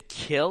that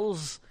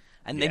kills,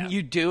 and then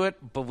you do it,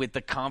 but with the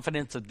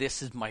confidence of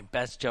this is my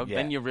best joke,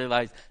 then you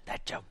realize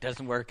that joke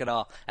doesn't work at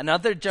all. And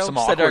other jokes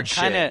that are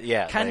kind of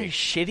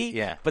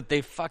shitty, but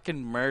they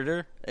fucking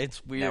murder.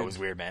 It's weird. That was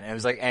weird, man. It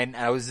was like, and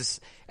I was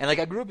just, and like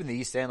I grew up in the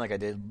East End, like I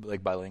did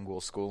like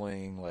bilingual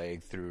schooling,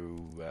 like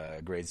through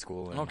grade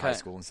school and high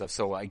school and stuff.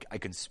 So I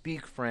could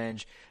speak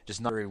French,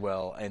 just not very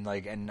well. And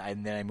like, and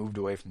then I moved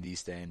away from the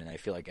East End, and I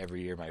feel like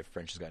every year my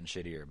French has gotten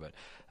shittier.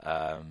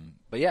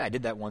 But yeah, I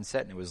did that one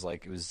set, and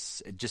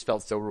it just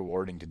felt so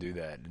rewarding to do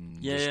that.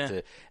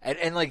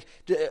 And like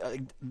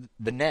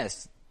the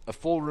Nest. A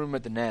full room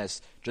at the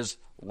Nest, just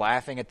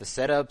laughing at the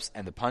setups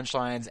and the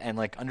punchlines and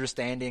like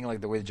understanding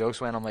like the way the jokes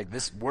went. I'm like,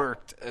 this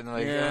worked, and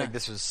like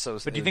this was so.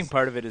 But do you think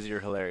part of it is your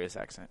hilarious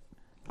accent?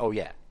 Oh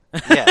yeah,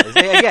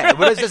 yeah.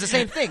 But it's the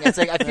same thing. It's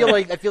like I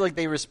feel like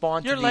they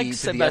respond. You're to like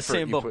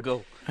Sébastien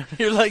Bourgault.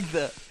 You're like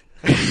the.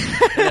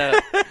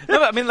 No,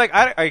 but I mean, like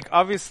I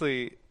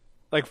obviously,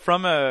 like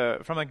from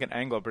like an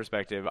Anglo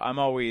perspective, I'm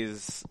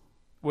always.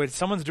 When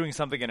someone's doing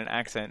something in an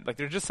accent, like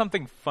there's just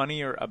something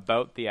funnier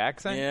about the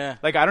accent. Yeah.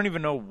 Like I don't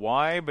even know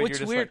why, but What's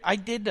you're just weird, like... I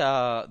did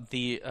Les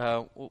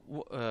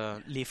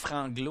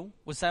Franglos.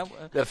 Was that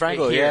the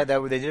Franglo? here? Yeah,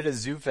 they did a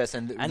Zoo Fest,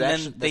 and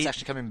that's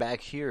actually coming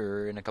back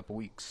here in a couple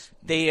weeks.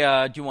 They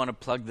do you want to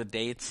plug the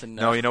dates? And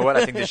no, you know what?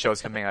 I think the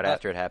show's coming out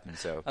after it happens.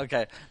 So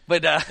okay,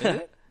 but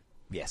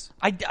yes,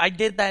 I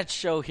did that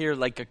show here.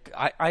 Like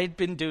I had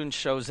been doing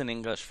shows in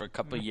English for a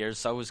couple of years,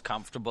 so I was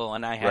comfortable,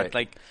 and I had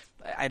like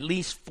at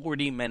least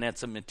 40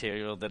 minutes of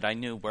material that I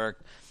knew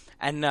worked.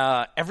 And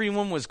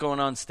everyone was going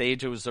on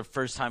stage. It was their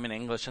first time in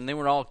English, and they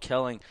were all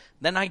killing.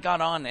 Then I got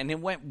on, and it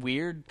went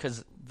weird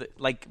because,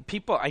 like,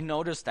 people, I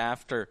noticed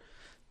after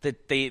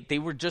that they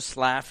were just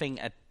laughing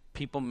at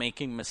people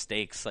making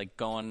mistakes, like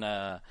going,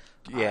 like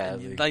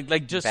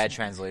just bad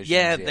translations.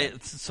 Yeah,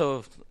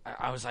 so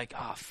I was like,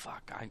 oh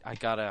fuck, I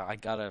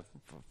gotta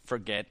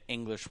forget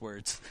English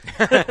words.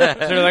 So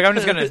they're like, I'm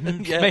just gonna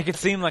make it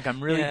seem like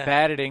I'm really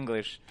bad at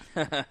English.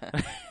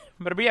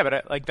 But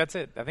like that's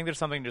it. I think there's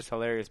something just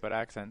hilarious about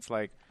accents.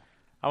 Like,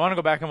 I want to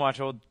go back and watch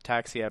old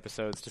Taxi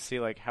episodes to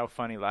see like how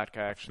funny Latka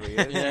actually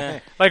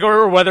is. Like,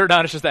 or whether or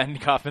not it's just Andy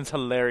Kaufman's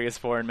hilarious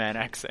foreign man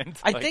accent.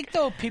 I think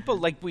though people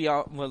like we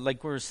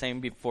were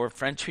saying before,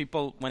 French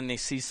people when they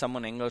see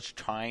someone English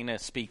trying to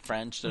speak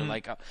French, they're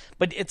like,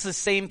 but it's the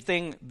same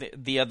thing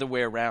the other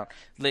way around.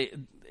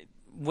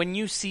 When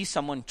you see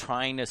someone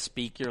trying to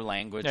speak your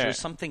language, there's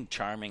something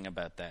charming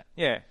about that.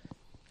 Yeah.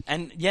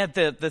 And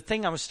the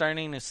thing I was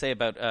starting to say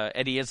about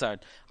Eddie Izzard,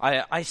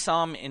 I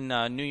saw him in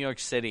New York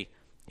City.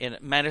 In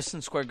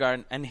Madison Square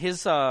Garden, and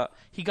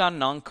he got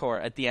an encore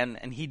at the end,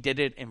 and he did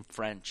it in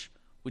French,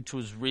 which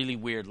was really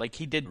weird. Like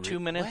he did 2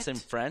 minutes in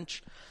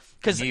French.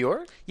 Cause, New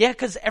York? Yeah,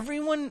 because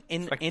everyone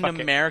in fuck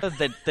America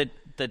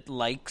that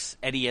likes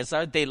Eddie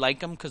Izzard, they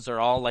like him because they're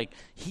all like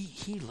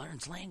he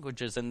learns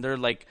languages, and they're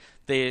like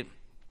they.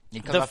 He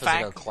comes off as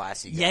like a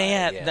classy guy.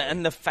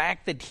 And the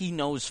fact that he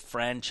knows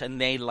French and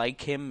they like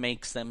him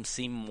makes them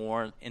seem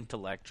more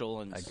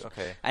intellectual and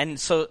okay. And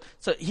so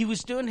he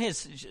was doing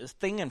his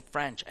thing in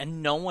French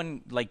and no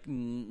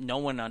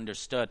one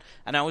understood.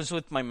 And I was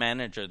with my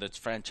manager that's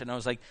French and I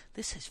was like,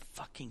 this is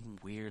fucking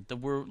weird that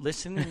we're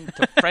listening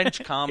to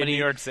French comedy in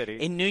New York City.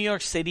 In New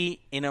York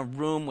City in a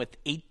room with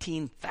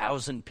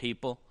 18,000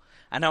 people.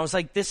 And I was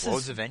like, What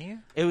was the venue?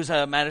 It was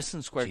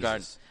Madison Square Jesus.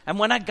 Garden. And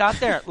when I got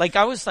there, like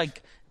I was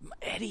like,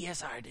 Eddie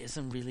Izzard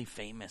isn't really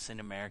famous in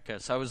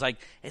America, so I was like,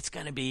 it's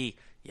gonna be,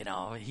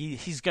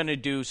 he's gonna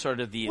do sort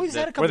of the Well, he's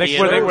had a Where couple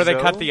they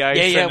shows, cut the ice.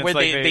 yeah, and where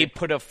it's like they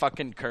put a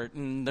fucking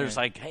curtain. There's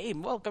like, hey,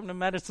 welcome to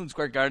Madison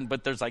Square Garden,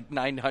 but there's like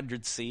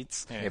 900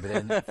 seats, Yeah,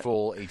 but then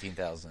full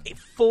 18,000.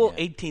 full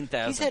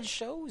 18,000. He's had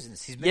shows. And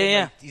he's been Yeah, in,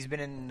 yeah. like, he's been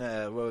in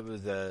what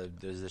was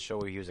there's the show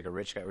where he was like a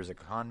rich guy, or was like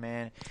a con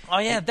man. Oh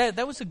yeah,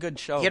 that was a good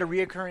show. He had a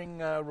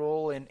reoccurring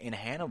role in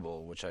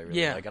Hannibal, which I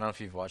really like. I don't know if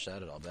you've watched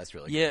that at all, but that's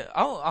really Yeah. good.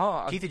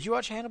 Oh, Keith, did you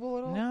watch Hannibal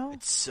at all? No.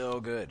 It's so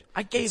good.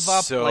 I gave It's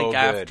up so like good.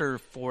 after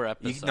 4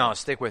 episodes. No,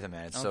 stick with him,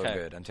 man. It's so Okay.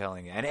 good. I'm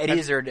telling you. And Eddie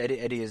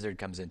Izzard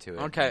comes into it.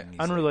 Okay. and he's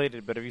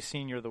Unrelated, but have you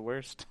seen You're the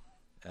Worst?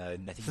 I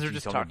think Since we're you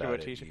just told me talking about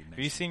it. TV. You Have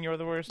you seen You're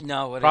the Worst?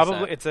 No, what is Probably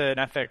that? it's an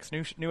FX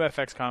new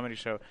FX comedy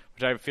show,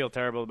 which I feel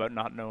terrible about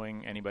not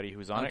knowing anybody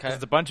who's on it Okay. because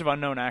it's a bunch of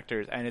unknown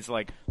actors and it's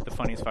like the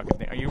funniest fucking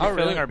thing. Are you Oh, refilling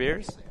really? our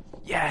beers?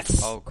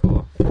 Yes. Oh,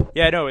 cool.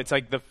 Yeah, no, it's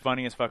like the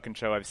funniest fucking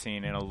show I've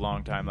seen in a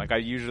long time. Like I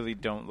usually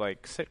don't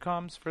like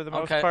sitcoms for the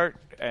most Okay. part,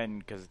 and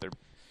because they're.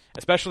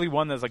 Especially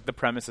one that's like the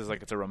premise is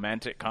like it's a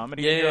romantic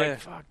comedy. And you're Yeah. like,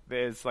 fuck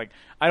this. Like,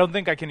 I don't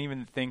think I can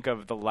even think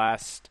of the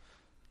last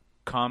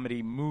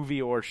comedy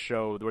movie or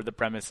show where the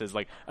premise is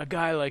like a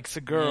guy likes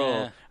a girl.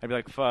 Yeah. I'd be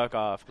like, fuck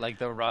off. Like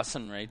the Ross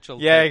and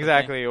Rachel. Yeah, type of thing.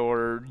 exactly.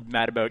 Or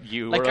Mad About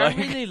You. Like or I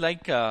really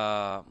like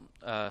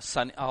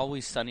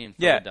Always Sunny in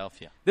Yeah.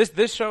 Philadelphia.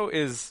 This show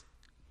is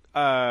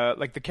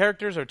like the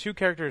characters are two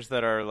characters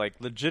that are like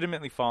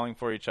legitimately falling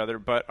for each other,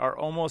 but are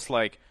almost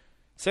like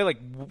say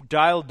like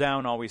dialed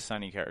down Always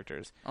Sunny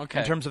characters. Okay.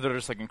 In terms of they're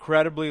just like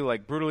incredibly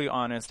like brutally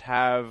honest,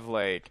 have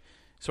like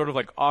sort of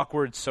like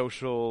awkward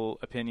social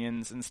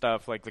opinions and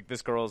stuff. Like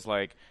this girl's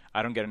like,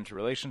 I don't get into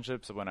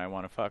relationships. When I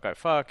want to fuck, I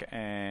fuck,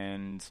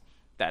 and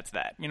that's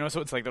that. So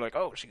it's like they're like,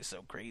 oh, she's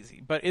so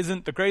crazy, but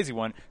isn't the crazy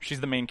one.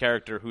 She's the main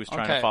character who's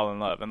trying to Okay. fall in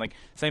love. And like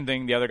same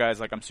thing, the other guy's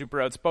like, I'm super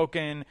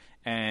outspoken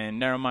and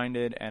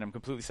narrow-minded, and I'm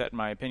completely set in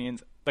my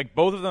opinions. Like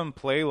both of them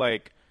play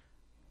like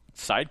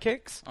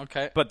sidekicks,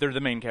 Okay. but they're the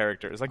main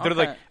characters. Like they're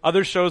Okay. like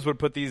other shows would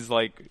put these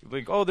like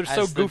oh they're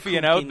so As the goofy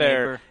and kooky out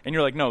there, neighbor. and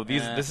you're like no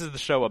Yeah. this is the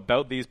show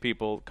about these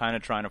people kind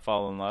of trying to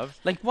fall in love.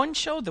 Like one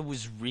show that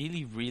was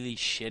really, really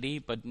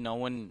shitty, but no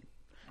one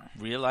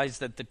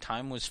realized at the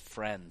time was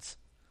Friends.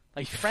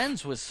 Like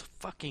Friends was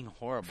fucking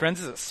horrible. Friends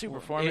is a super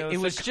formula. It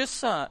was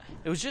just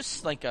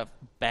like a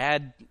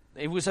bad.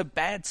 It was a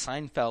bad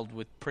Seinfeld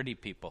with pretty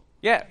people.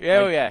 yeah.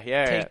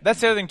 take- That's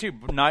the other thing too.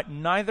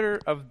 Neither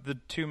of the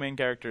two main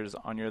characters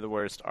on You're the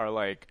Worst are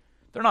like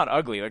they're not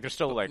ugly. Like they're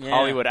still like Yeah.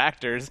 Hollywood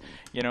actors,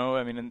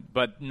 I mean,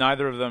 but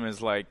neither of them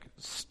is like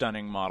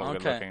stunning model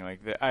good Okay. looking.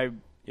 Like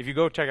if you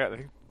go check out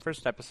the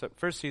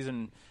first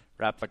season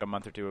wrapped like a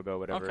month or two ago,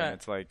 whatever, Okay. and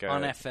it's like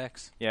On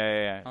FX.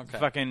 Yeah. Okay.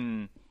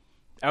 Fucking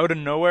out of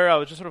nowhere, I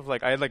was just sort of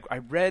like I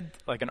read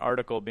like an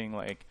article being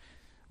like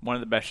one of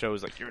the best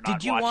shows like you're not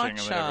Did you watching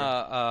watch or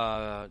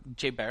whatever.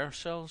 Jay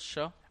Baruchel's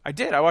show? I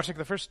did. I watched like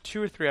the first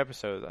 2 or 3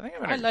 episodes. I think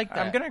I like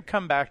I'm that. gonna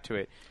come back to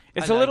it.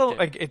 It's I a little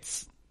liked it.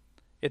 like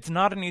it's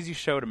not an easy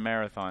show to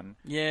marathon.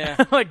 Yeah.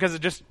 Like because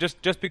it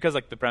just because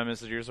like the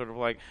premise is you're sort of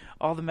like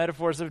all the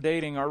metaphors of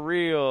dating are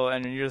real,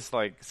 and you're just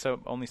like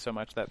only so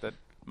much that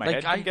my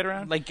head can get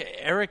around. Like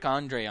Eric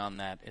Andre on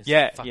that is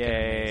Yeah, fucking yeah,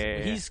 amazing.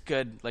 yeah. He's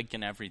good like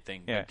in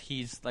everything. Yeah. But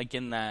he's like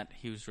in that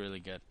he was really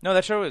good. No,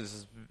 that show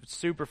is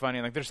super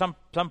funny. Like there's some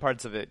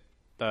parts of it.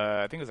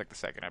 I think it was like the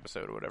second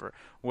episode or whatever,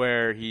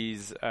 where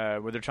he's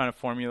where they're trying to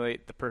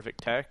formulate the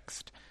perfect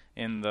text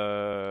in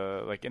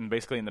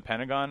basically in the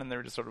Pentagon, and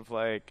they're just sort of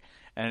like,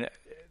 and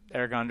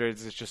Eric Andre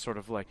is just sort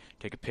of like,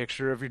 take a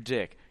picture of your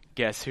dick.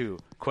 Guess who?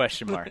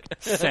 Question mark.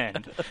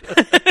 Send.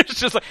 It's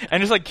just like,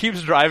 and just like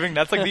keeps driving.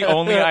 That's like the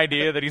only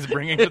idea that he's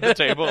bringing to the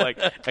table, like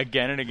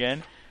again and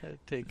again.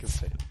 Take a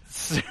fit.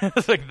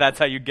 It's like that's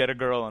how you get a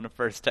girl on a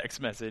first text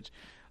message.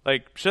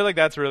 Like shit like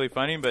that's really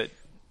funny, but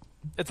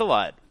it's a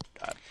lot.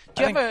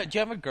 Do you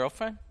have a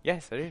girlfriend?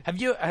 Yes, I do. Have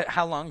you?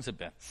 How long's it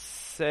been?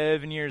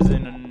 7 years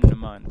in a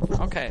month.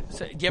 Okay.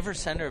 So, do you ever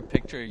send her a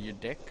picture of your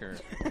dick or?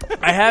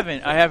 I haven't.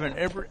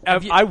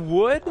 you- I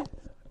would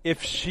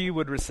if she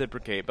would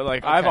reciprocate, but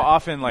like I've Okay.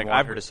 often like You want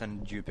I've her to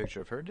send you a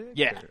picture of her dick?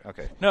 yeah. Or-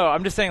 okay. No,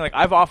 I'm just saying like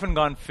I've often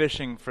gone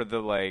fishing for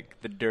the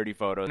dirty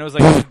photos. And it was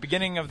like at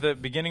the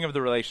beginning of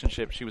the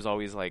relationship, she was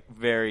always like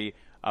very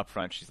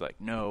upfront. She's like,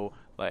 no,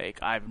 like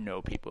I've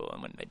know people,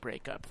 and when they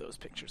break up, those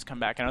pictures come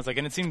back. And I was like,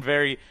 and it seemed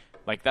very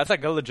like that's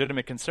like a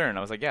legitimate concern.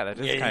 I was like, yeah, that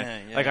is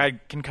kind of like I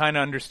can kind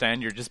of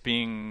understand you're just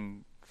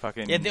being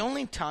fucking. Yeah, the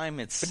only time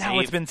it's. But now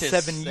it's been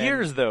 7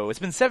 years though. It's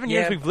been 7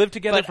 years. We've lived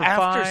together for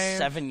after 5.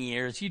 7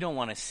 years, you don't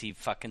want to see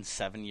fucking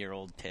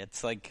 7-year-old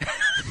tits. Like,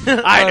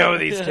 I know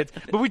these tits,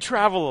 but we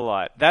travel a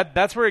lot.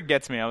 That's where it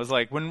gets me. I was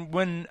like,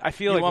 when I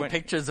feel you like want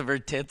pictures of her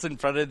tits in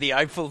front of the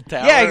Eiffel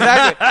Tower. Yeah,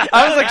 exactly.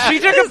 I was like, she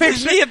took a This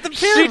is picture me at the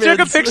She took a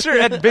pyramids. picture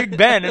at Big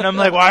Ben, and I'm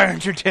like, why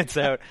aren't your tits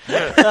out?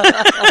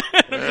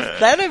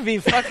 That'd be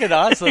fucking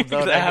awesome,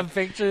 though, to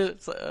Exactly.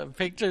 have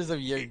pictures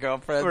of your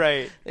girlfriend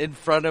Right. in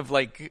front of,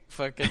 like,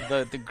 fucking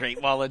the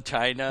Great Wall of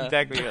China.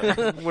 Exactly.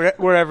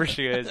 Wherever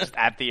she is, just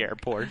at the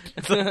airport.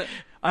 It's like,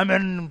 I'm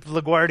in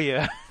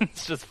LaGuardia.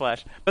 It's just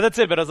flash. But that's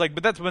it. But I was like,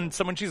 but that's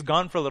when she's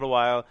gone for a little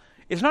while.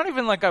 It's not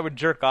even like I would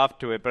jerk off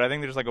to it, but I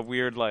think there's like a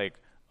weird, like,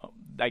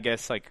 I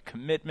guess, like,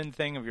 commitment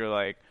thing of you're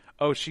like,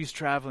 oh, she's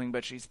traveling,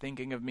 but she's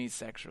thinking of me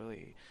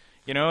sexually.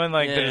 You know, and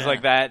like there's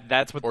like that.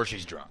 That's what. Or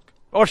she's drunk.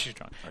 Or she's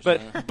drunk.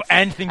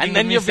 And thinking And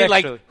then of me you'll be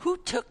sexually. like, who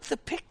took the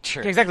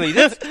picture? Exactly.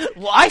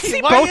 Why,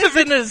 see why both of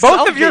isn't a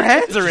both of your selfie?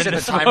 hands are in Set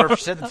this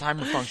the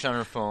timer function on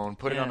her phone.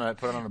 Put it on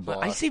a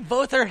block. I see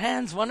both her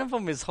hands. One of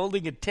them is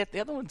holding a tit. The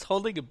other one's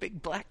holding a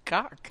big black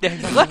cock.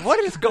 What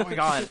is going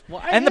on?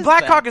 Why And the is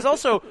black that? cock is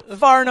also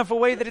far enough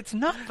away that it's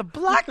not the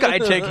black guy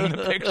taking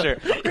the picture.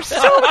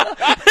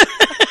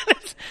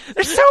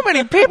 There's so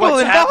many people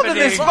What's involved in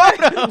this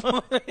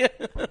photo.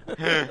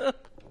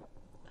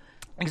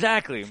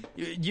 Exactly.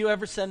 You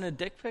ever send a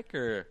dick pic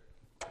or?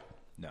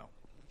 No,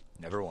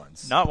 never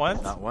once. Not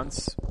once. Not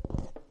once.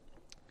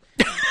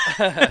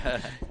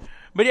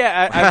 But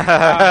yeah,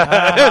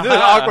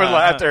 Awkward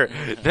laughter.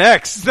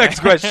 Next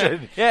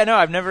question. Yeah, no,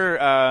 I've never.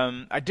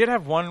 I did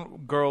have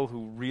one girl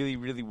who really,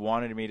 really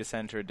wanted me to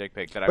send her a dick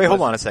pic. That Wait, I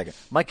hold wasn't- on a second,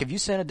 Mike. Have you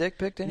sent a dick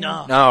pic to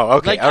anyone? No. No.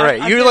 Okay. Like, all right.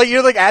 I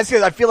You're like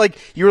asking. I feel like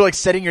you were like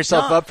setting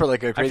yourself No. up for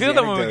like a I crazy. feel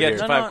that when we anecdote get here.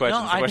 to No, 5 no,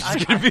 questions, no, the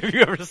question's I- going to be if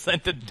you ever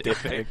sent a dick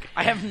pic.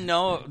 I have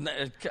no.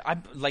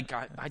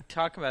 I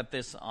talk about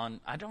this on.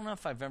 I don't know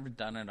if I've ever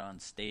done it on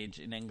stage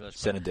in English.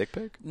 Send a but- dick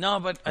pic? No,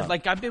 but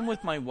like I've been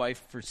with my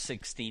wife for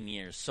 16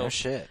 years, so Oh,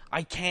 shit.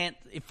 I can't.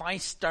 If I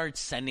start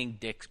sending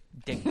dick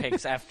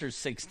pics after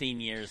 16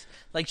 years,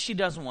 like she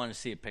doesn't want to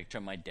see a picture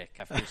of my dick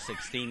after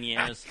 16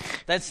 years.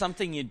 That's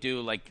something you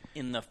do like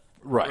in the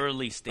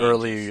early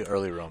stages.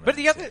 Early romance. But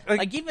the other,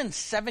 Like even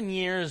 7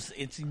 years,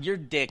 it's your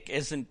dick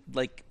isn't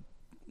like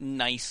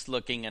nice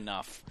looking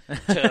enough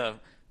to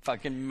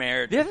fucking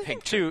merit the a other thing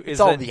picture. too is it's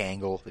all that, the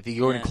angle. If you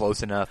go in Yeah.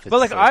 close enough. It's but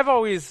like I've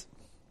always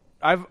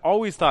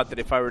thought that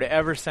if I were to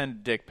ever send a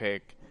dick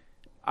pic,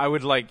 I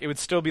would like it would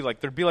still be like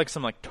there'd be like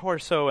some like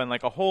torso and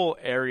like a whole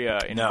area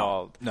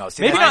involved. No,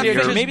 see, maybe that's- not. Mine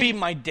would just Maybe be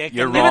my dick.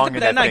 You're and then- wrong in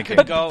then that I thinking.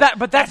 could go.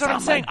 but that's what I'm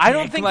not saying. my I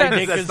don't dick. think my that's-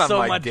 dick that's is not so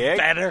my much dick.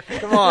 better.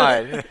 Come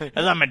on. That's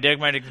not my dick.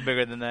 My dick's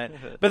bigger than that.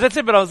 But that's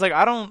it. But I was like,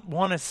 I don't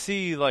want to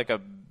see like a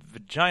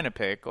vagina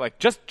pic, like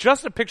just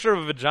a picture of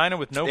a vagina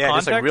with no Yeah,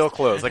 context. just like real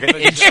close, like an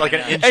inch, like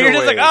an inch And you're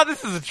just away. like, oh,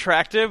 this is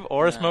attractive,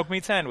 or a smoked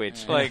meat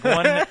sandwich. Like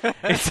one,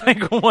 it's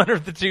like one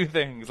of the two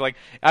things. Like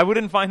I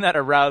wouldn't find that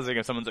arousing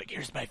if someone's like,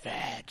 "Here's my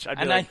vag." I'd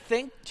be And like, I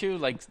think too,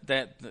 like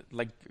that,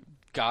 like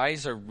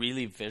guys are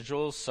really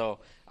visual. So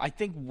I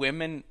think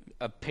women,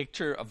 a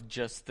picture of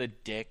just the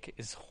dick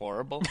is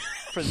horrible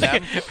for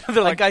them.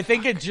 They're like, I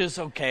think it's just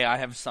okay. I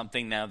have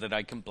something now that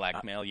I can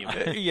blackmail you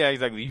with. yeah,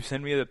 exactly. You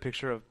send me the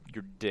picture of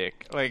your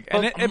dick, like,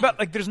 but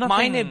like, there's nothing.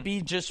 Mine would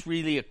be just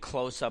really a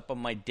close up of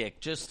my dick,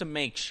 just to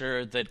make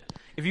sure that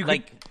If you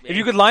like could, if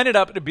you could line it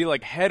up, it'd be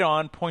like head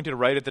on, pointed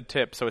right at the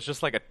tip. So it's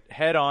just like a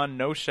head on,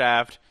 no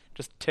shaft,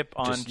 just tip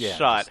on Just- yeah,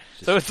 shot.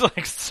 just- So it's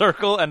like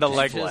circle and a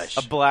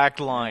black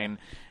line,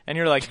 and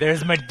you're like,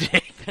 "There's my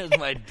dick." There's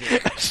my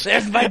dick.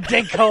 There's my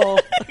dick hole.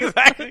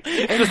 Exactly.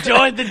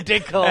 Enjoy the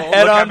dick hole.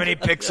 Head Look how on. many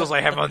pixels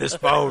I have on this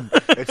phone.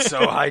 It's so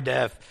high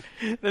def.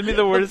 That'd be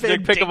the worst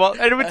big dick pic of all.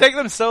 And it would take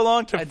them so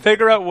long to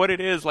figure out what it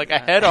is, like a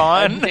head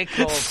on. A dick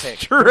hole pic.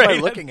 Straight. What am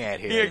I looking at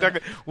here? Yeah,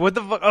 exactly. What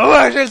the fuck? Oh,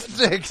 I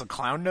just It's a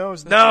clown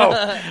nose?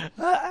 No.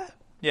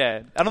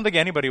 Yeah, I don't think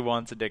anybody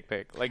wants a dick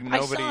pic. Like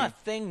nobody. I saw a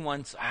thing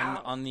once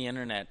on the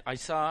internet. I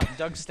saw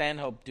Doug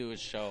Stanhope do a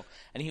show,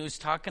 and he was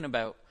talking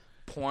about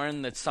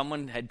porn that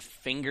someone had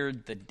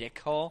fingered the dick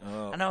hole.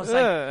 And I was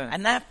like, Ugh.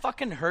 and that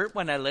fucking hurt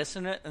when I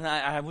listened to it. And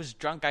I was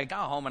drunk. I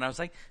got home, and I was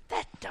like,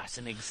 that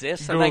doesn't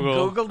exist. And I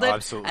Google. Googled it,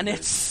 Absolutely. and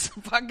it's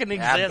fucking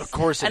Yeah, exists. of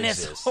course it and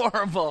exists. it's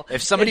horrible.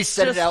 If somebody It's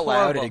said it just out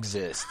loud, horrible. it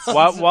exists.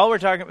 While we're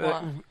talking,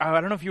 I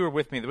don't know if you were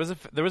with me.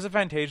 There was a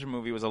Fantasia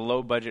movie. It was a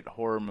low budget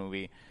horror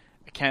movie.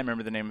 I can't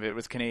remember the name of it. It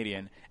was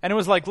Canadian, and it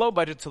was like low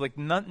budget, so like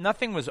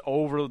nothing was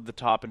over the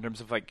top in terms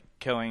of like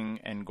killing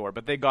and gore.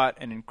 But they got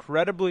an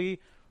incredibly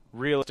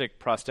realistic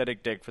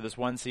prosthetic dick for this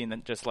one scene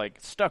that just like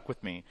stuck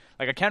with me.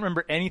 Like I can't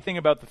remember anything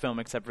about the film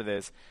except for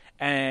this,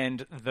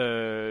 and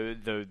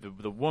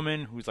the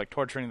woman who's like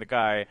torturing the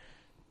guy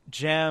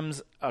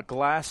jams a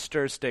glass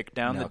stir stick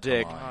down No, the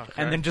dick, come on.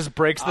 and then just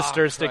breaks the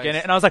stir stick in Christ.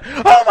 it. And I was like,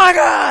 oh my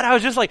god! I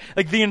was just like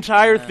the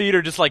entire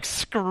theater just like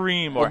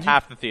screamed, or Well,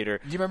 half the theater.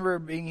 Do you remember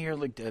being here I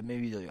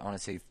want to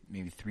say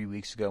maybe 3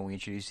 weeks ago when we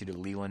introduced you to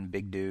Leland,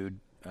 big dude?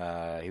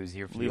 He was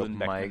here for Leland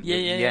the open Beckman.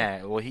 mic.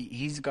 Yeah. Well,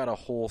 he's got a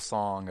whole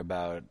song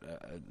about.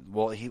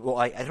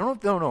 I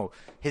don't know.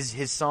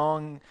 His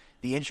song.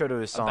 The intro to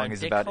his song About is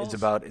dick about holes?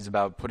 is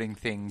about putting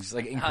things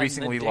like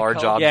increasingly dick large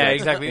hole? objects. Yeah,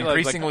 exactly.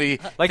 Increasingly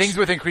things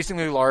with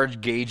increasingly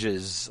large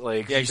gauges.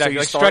 Like Yeah, so exactly. you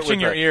Like start stretching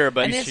with your a- ear,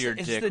 but And to your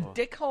is dick. the hole.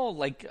 dick hole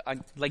like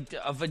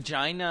a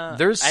vagina?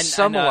 There's and,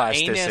 some and a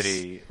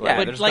elasticity. Anus, Like,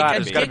 but there's like gotta a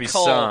be. dick There's gotta be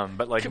hole some,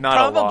 but, like, could not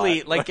a probably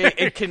lot. like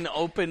it can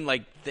open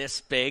like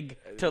this big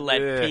to let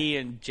Yeah. pee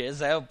and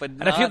jizz out, but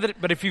And I feel that,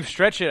 but if you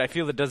stretch it, I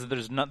feel that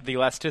there's not the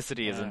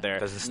elasticity isn't there.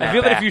 Doesn't I snap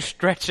feel that if back. you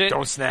stretch it,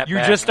 Don't snap you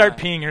back. just start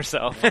peeing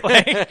yourself.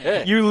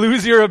 Like you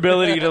lose your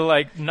ability to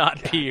like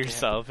not pee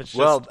yourself. It's just,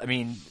 Well, I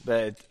mean,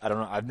 but I don't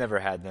know. I've never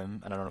had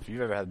them. I don't know if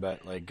you've ever had,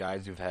 but like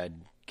guys who've had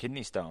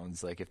kidney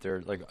stones, like if they're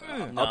like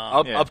Yeah.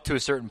 up to a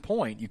certain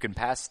point, you can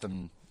pass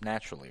them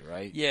naturally,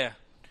 right? yeah,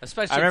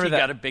 especially I if remember you that-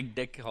 got a big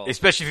dick hole.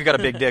 Especially if you've got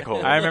a big dick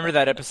hole. I remember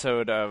that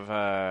episode of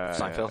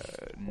Seinfeld?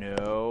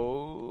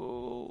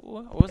 No,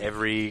 what was it?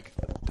 Every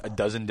a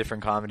dozen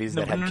different comedies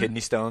that No, had no, no. kidney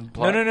stone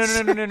No,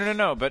 plots.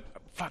 no. But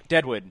fuck,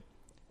 Deadwood.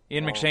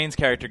 Ian McShane's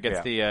character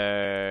gets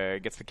Yeah.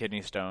 the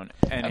kidney stone,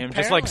 and him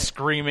just like Apparently-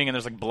 screaming, and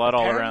there's like blood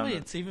all around. Apparently, him.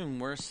 it's even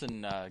worse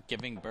than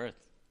giving birth.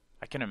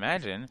 I can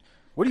imagine.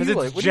 What do you 'Cause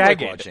like? it's What do you like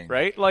jagged, watching?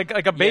 right?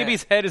 Like a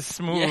baby's head is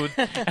smooth,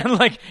 and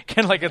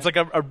it's like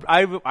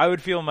I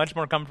would feel much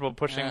more comfortable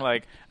pushing Yeah.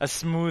 like a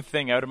smooth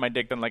thing out of my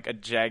dick than like a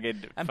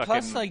jagged. And fucking,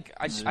 plus, like,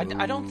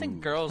 I don't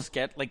think girls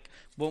get like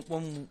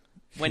when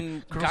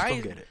Girls guys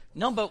don't get it.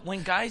 No, but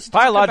when guys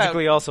talk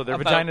Biologically about, also, their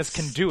about vaginas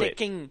can do it.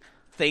 sticking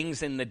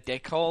things in the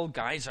dick hole,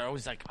 guys are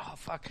always like, "Oh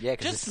fuck!" Yeah,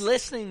 'cause just it's-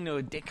 listening to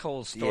a dick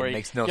hole story,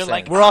 makes no you're sense.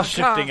 like, We're all "Oh,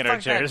 shifting God, in our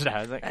fuck that. chairs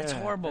now. It's like, That's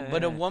horrible.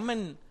 But a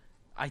woman,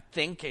 I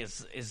think,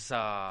 is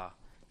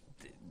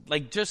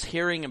like just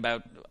hearing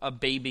about a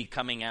baby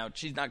coming out.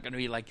 She's not going to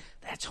be like,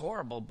 "That's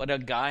horrible," but a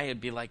guy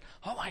would be like,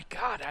 "Oh my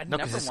God, I'd No,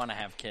 'cause never it's- want to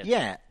have kids."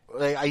 Yeah,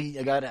 like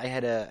I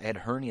had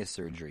hernia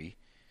surgery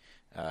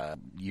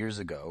years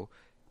ago.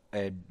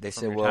 And they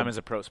From said, your well, time as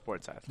a pro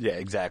sports athlete. yeah,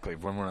 exactly.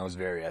 When I was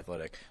very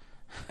athletic.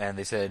 And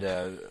they said,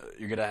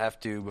 you're going to have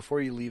to, before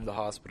you leave the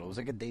hospital, it was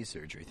like a day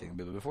surgery thing,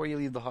 but before you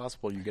leave the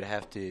hospital, you're going to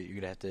have to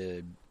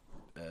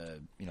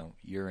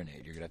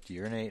urinate. You're going to have to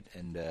urinate,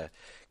 and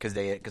because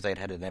I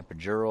had an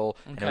epidural,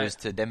 and it Okay. was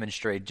to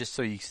demonstrate, just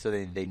so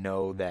they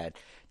know that,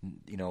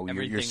 your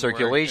Everything worked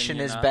circulation and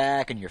you're is not-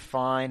 back and you're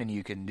fine and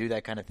you can do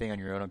that kind of thing on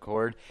your own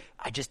accord.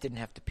 I just didn't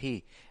have to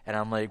pee, and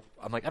I'm like,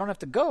 I don't have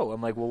to go.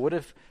 I'm like, well,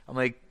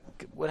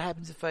 what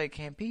happens if I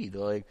can't pee?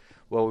 They're like,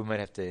 well, we might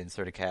have to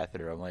insert a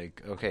catheter. I'm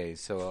like, okay,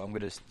 so I'm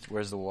gonna.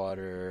 Where's the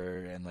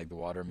water and like the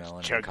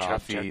watermelon Chug, and chug,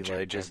 coffee? chug, Like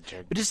chug, just, chug,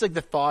 chug. but just like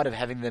the thought of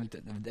having them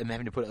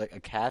having to put like a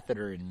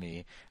catheter in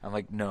me. I'm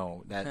like,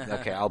 no,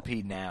 okay. I'll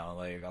pee now.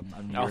 Like I'll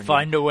urinating.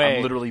 find a way.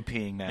 I'm literally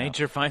peeing now.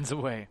 Nature finds a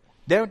way.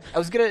 Then I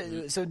was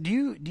gonna. So do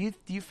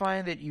you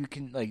find that you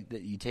can like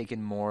that you take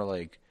in more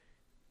like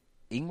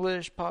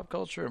English pop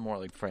culture or more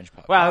like French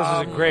pop? Wow,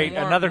 this is a great,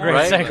 more- another more-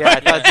 great Right? segue. Yeah, I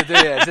thought to do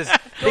it. It's just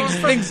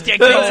things dick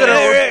things holes.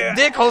 that are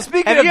dick holes.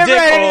 Speaking Have of you ever dick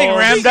had anything holes,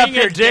 rammed up Speaking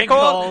your of dick dick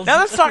hole? holes. Now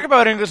let's talk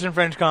about English and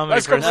French comedy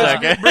let's for a go.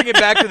 second. Bring it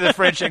back to the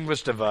French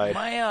English divide.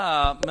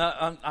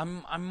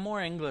 I'm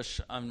more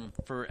English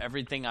for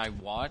everything I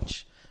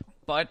watch,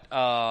 but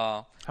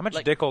How much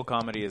like, dick hole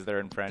comedy is there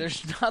in French?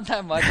 There's not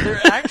that much. There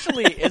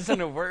actually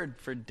isn't a word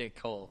for dick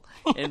hole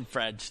in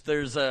French.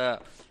 There's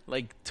a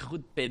like trou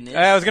de pénis.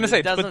 I was gonna say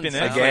It doesn't trou de pénis.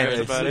 sound Again, very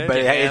That's about it. but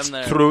damn it's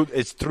there. through But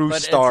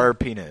it's- star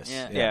penis.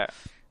 yeah. Yeah.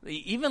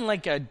 Even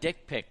like a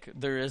dick pic,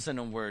 there isn't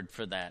a word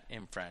for that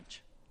in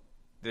French.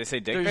 Did they say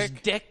dick There's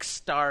pic? dick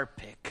star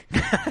pic.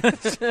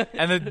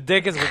 And the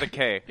dick is with a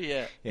K.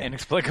 Yeah.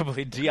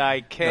 Inexplicably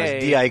D-I-K. No,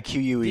 it's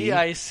D-I-Q-U-E.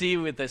 D-I-C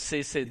with a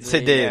C-C-D.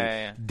 C'est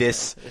yeah.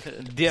 Dis.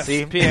 Yes,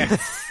 See?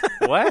 PS.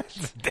 What?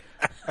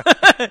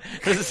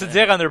 There's a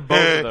dick on their both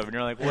of them, and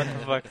you're like, what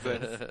the fuck is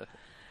this?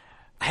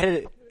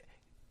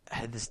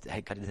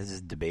 I got into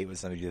this debate with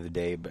somebody the other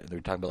day, but they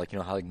were talking about like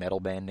how like metal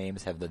band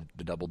names have the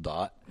double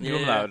dot. Yeah.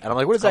 Umlaut. And I'm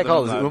like, what is that It's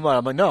called? called Is it an umlaut?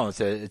 I'm like, no, it's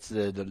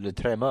the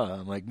trema.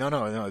 I'm like,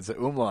 no, it's an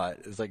umlaut.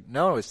 It's like,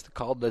 no, it's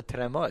called the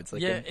trema. It's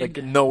like Yeah, like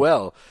in-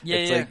 Noel. Yeah,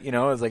 it's yeah.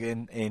 like it's like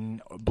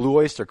in Blue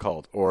Oyster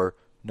Cult or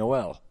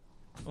Noel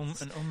An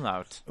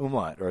umlaut.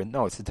 umlaut or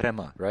no, it's the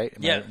trema, right?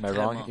 Am I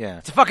wrong? trema. Yeah,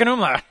 It's a fucking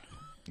umlaut.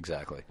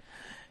 exactly.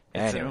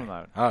 It's Anyway. an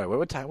umlaut. All right,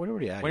 what are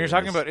we at? When you're here?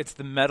 talking This- about it's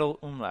the metal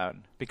umlaut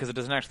because it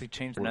doesn't actually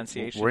change the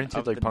pronunciation. we're into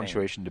of like the name.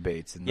 punctuation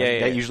debates, and Yeah,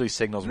 that yeah. usually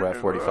signals we're at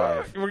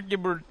 45.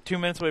 We're 2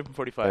 minutes away from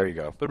 45. There you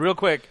go. But real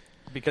quick,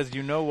 because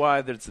you know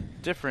why there's a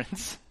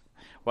difference,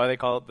 why they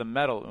call it the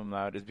metal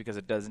umlaut is because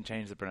it doesn't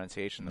change the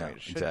pronunciation the No, way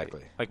it should exactly.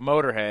 be. Like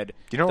Motorhead,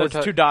 you know what those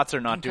we're two dots are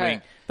not Okay.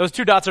 doing those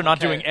two dots are not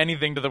Okay. doing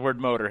anything to the word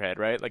Motorhead,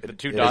 right? Like the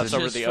two it dots isn't.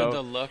 over Just the for O.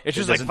 the look. It's It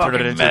just like doesn't turn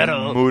fucking it into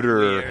metal.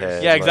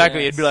 Motorhead. Yeah,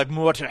 exactly. Yes. It'd be like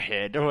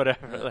Motorhead or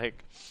whatever.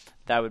 Like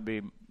that would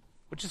be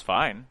which is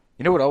fine.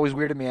 You know what always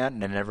weirded me out,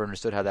 and I never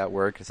understood how that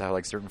worked, is how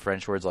like certain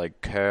French words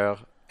like cœur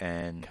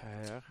and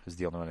is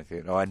the only one I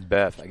think. Oh, and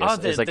bœuf. I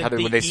guess it's like how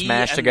they, when they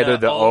smash together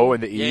the O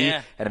and the E,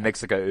 and it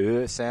makes like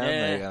a sound.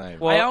 Yeah.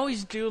 Like, I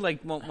always do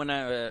like when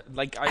I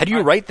like. How do you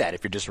write that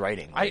if you're just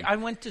writing? Like, I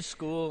went to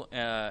school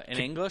in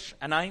English,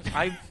 and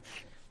I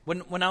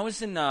when I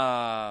was in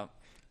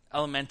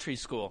elementary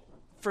school,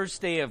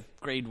 first day of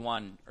grade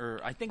 1, or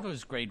I think it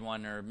was grade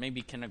 1 or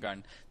maybe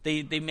kindergarten,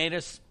 they made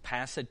us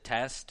pass a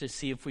test to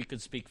see if we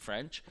could speak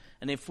French,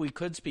 and if we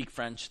could speak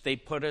French, they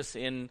put us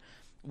in.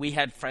 We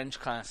had French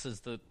classes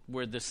that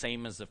were the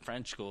same as the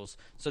French schools,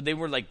 so they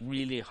were like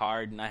really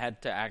hard, and I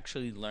had to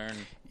actually learn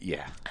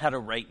how to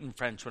write in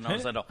French when I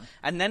was little.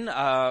 And then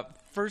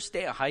first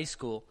day of high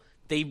school,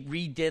 they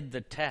redid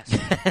the test.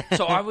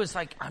 So I was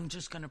like, I'm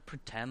just gonna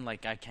pretend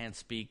like I can't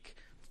speak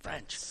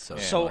French.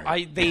 So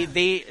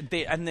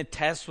they and the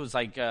test was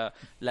like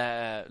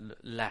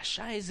la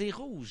chaise est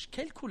rouge.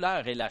 Quelle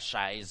couleur est la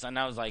chaise? And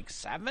I was like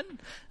 7,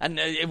 and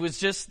it was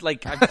just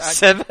like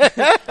 7.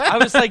 I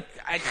was like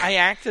I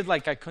acted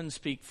like I couldn't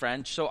speak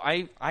French, so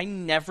I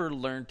never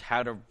learned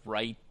how to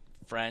write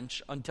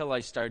French until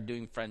I started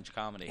doing French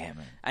comedy. Yeah,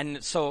 man.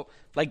 And so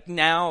like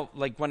now,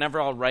 like whenever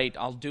I'll write,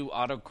 I'll do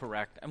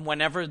autocorrect, and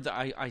whenever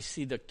I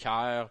see the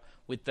cœur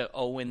with the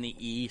O and the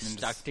E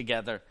stuck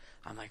together,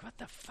 I'm like, what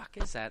the fuck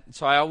is that?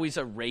 So I always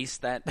erase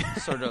that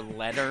sort of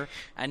letter,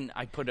 and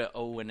I put an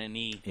O and an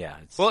E. Yeah.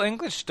 Well,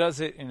 English does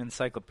it in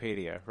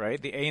encyclopedia,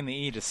 right? The A and the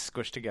E just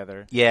squish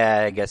together.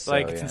 Yeah, I guess so.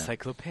 Like, it's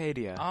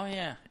encyclopedia. Oh,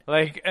 yeah.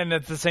 Like, and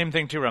it's the same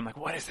thing, too, where I'm like,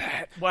 what is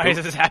that? Why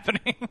is this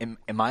happening?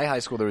 In my high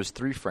school, there was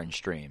 3 French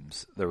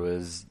streams. There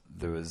was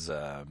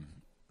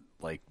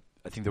like,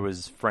 I think there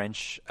was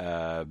French,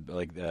 what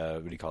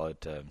do you call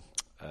it?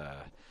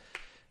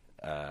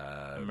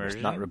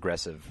 Not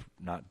regressive,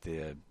 not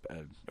the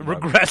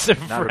regressive.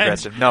 Not French.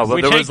 regressive. No, but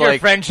We there take was your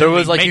like French there and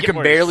was we like make you it can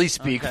worse. barely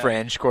speak Okay.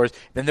 French course.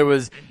 Then there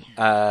was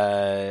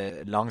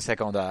langue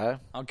secondaire,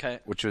 Okay.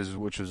 which was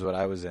what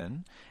I was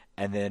in,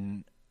 and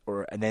then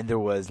there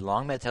was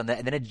langue maternelle,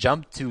 and then it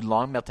jumped to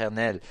langue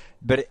maternelle.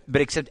 But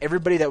except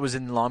everybody that was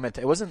in langue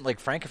maternelle, it wasn't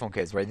like francophone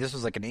kids, right? This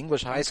was like an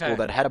English high school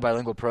that had a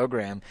bilingual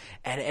program,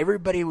 and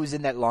everybody who was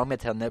in that langue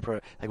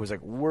maternelle was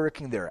like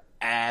working their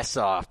ass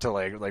off to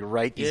like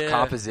write these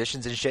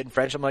compositions and shit in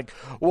French. I'm like,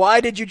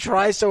 why did you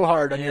try so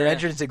hard on your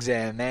entrance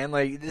exam, man?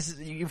 Like this is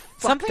you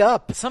fucked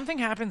up. Something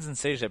happens in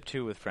Cégep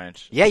too with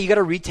French. Yeah, you got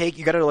to retake.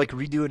 You got to like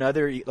redo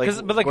another. Like,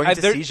 going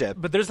to Cégep.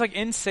 But there's like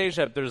in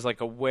Cégep, there's like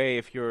a way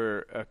if you're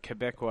a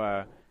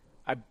Quebecois,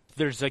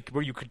 there's like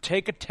where you could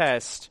take a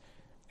test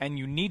and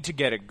you need to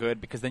get it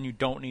good because then you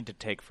don't need to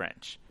take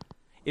French.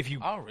 If you,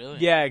 oh really?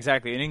 Yeah,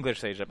 exactly. In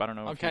English Cégep, I don't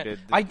know if you did.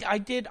 I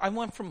did. I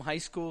went from high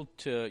school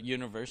to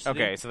university.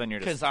 Okay, so then you're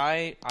just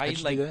because How'd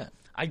you do that?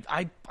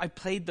 I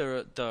played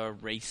the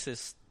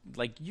racist,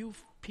 like, you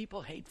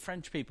people hate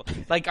French people.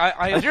 Like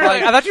I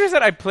thought you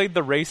said I played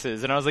the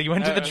races, and I was like, you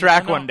went to the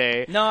track one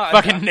day,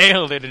 fucking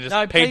nailed it, and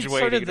just paged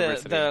away to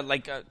university.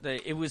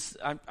 It was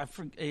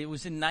it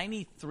was in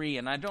 '93,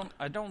 and I don't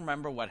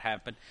remember what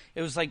happened.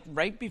 It was like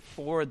right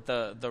before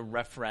the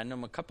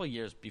referendum, a couple of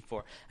years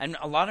before, and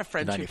a lot of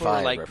French people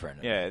were like,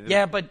 referendum.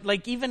 yeah, but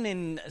like even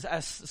in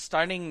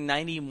starting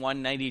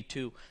 91,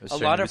 92, a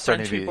lot of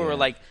French people were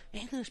like,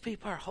 English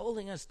people are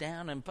holding us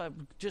down, and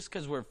just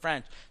because we're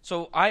French.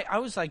 So I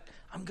was like,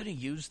 I'm going to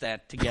use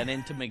that to get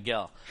into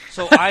McGill.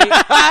 So I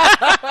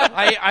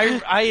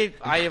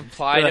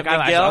applied at McGill.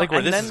 I like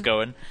where this is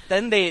going.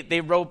 Then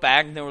they wrote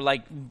back and they were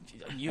like,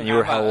 you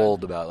were how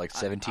old? About like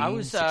 17? I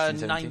was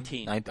 16,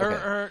 19.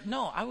 Okay.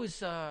 No, I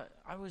was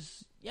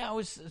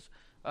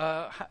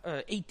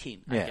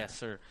 18, I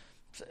guess, or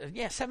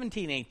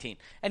 17, 18.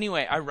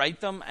 Anyway, I write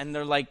them, and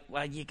they're like,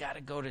 well, you got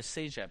to go to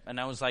Cégep. And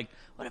I was like,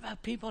 what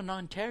about people in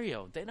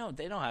Ontario? They don't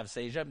have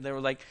Cégep. They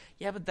were like,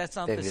 yeah, but that's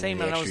not the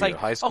same. And I was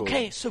like,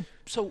 okay,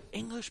 so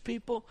English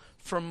people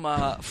from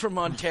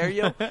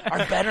Ontario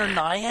are better than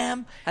I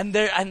am? And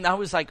I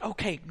was like,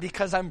 okay,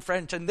 because I'm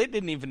French. And they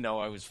didn't even know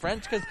I was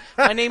French, because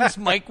my name is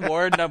Mike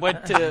Ward, and I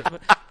went to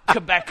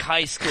Quebec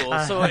High School,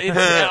 so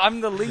I'm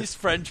the least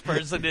French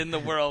person in the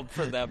world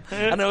for them.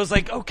 And I was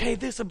like, okay,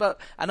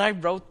 and I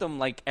wrote them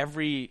like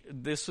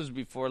this was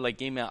before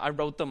like email. I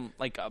wrote them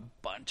like a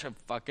bunch of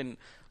fucking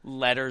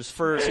letters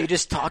for. So you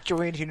just talked your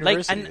way into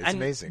university. It's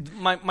amazing.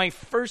 My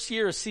first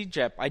year of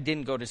CEGEP, I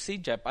didn't go to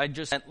CEGEP. I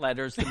just sent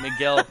letters to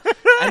McGill.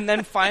 And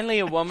then finally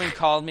a woman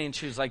called me and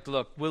she was like,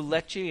 look, we'll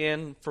let you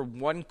in for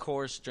one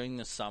course during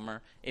the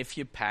summer. If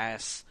you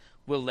pass,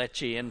 we'll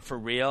let you in for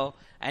real.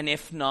 And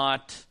if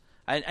not...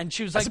 And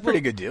she was That's like, a pretty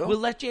good deal. We'll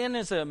let you in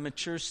as a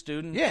mature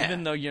student, Yeah.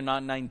 even though you're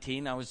not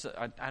 19.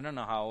 I don't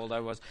know how old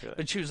I was. Really?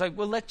 But she was like,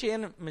 we'll let you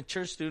in a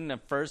mature student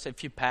at first.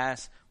 If you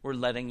pass, we're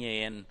letting you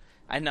in.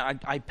 And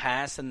I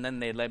passed, and then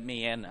they let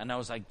me in. And I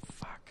was like,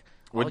 fuck.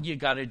 All you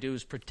got to do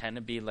is pretend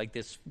to be like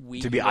this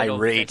weak to be little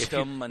irate.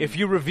 victim. If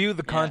you review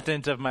the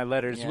content of my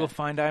letters, you will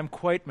find I am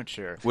quite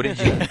mature. What did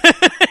you?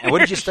 And what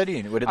did you study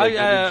in? What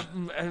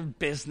did,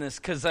 Business,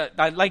 because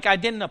I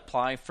didn't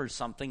apply for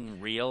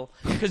something real,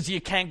 because you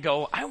can't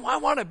go. I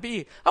want to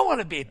be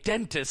a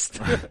dentist.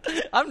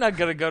 I'm not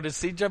gonna go to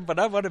CJEP, but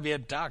I want to be a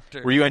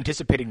doctor. Were you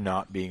anticipating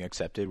not being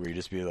accepted? Were you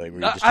just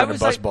trying to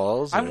bust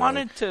balls? I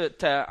wanted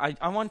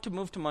I wanted to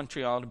move to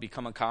Montreal to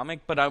become a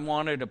comic, but I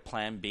wanted a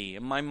plan B.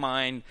 In my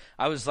mind,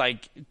 I was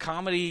like,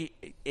 comedy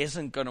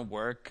isn't gonna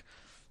work.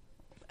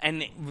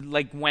 And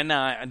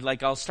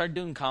I'll start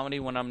doing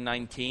comedy when I'm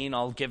 19.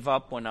 I'll give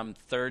up when I'm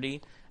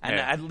 30, and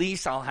at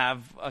least I'll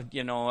have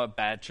a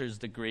bachelor's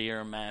degree or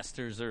a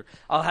master's, or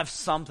I'll have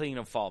something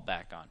to fall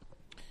back on.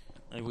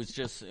 It was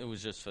just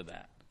for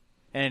that.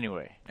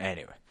 Anyway.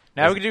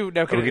 Now Are we going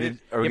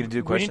to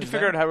do questions? We need to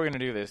figure out how we're going to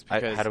do this.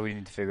 Because how do we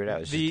need to figure it out?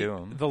 Let's just do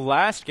them. The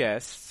last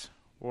guests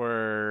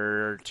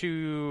were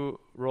 2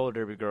 roller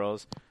derby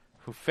girls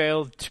who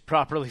failed to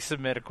properly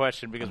submit a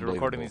question because we're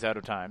recording these out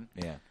of time.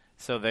 Yeah.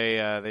 So they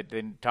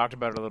talked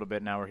about it a little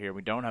bit. Now we're here.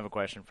 We don't have a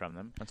question from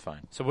them. That's fine.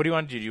 So what do you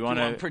want to do? Do you want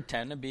to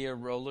pretend to be a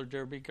roller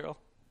derby girl?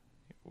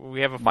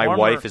 We have a My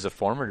wife is a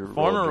former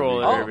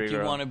roller derby do you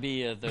girl. want to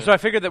be So I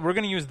figured that we're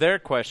going to use their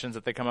questions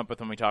that they come up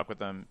with when we talk with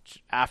them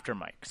after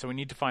Mike. So we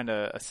need to find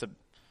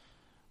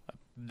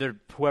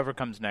whoever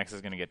comes next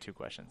is going to get 2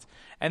 questions.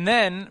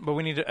 But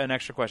we need an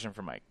extra question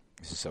for Mike.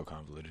 This is so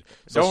convoluted.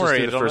 Don't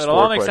worry, it'll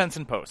all make sense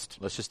in post.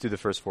 Let's just do the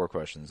first 4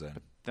 questions then.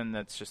 Then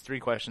that's just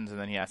 3 questions, and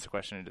then he asks a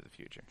question into the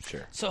future.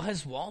 Sure. So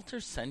has Walter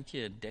sent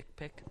you a dick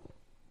pic?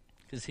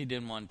 Because he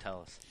didn't want to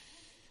tell us.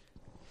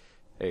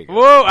 There you go.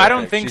 Whoa, I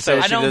don't think so.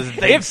 I don't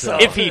think so.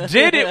 If he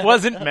did, it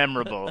wasn't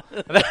memorable.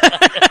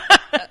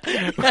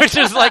 Which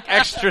is like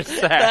extra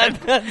sad.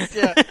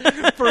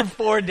 For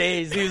 4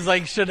 days, he was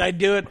like, "Should I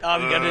do it?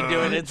 I'm gonna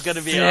do it. It's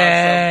gonna be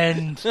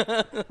awesome."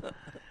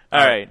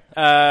 All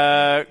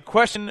right.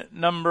 Question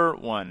number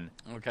 1.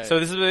 Okay. So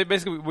this is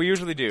basically what we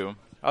usually do.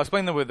 I'll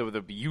explain with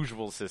the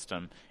usual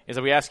system is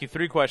that we ask you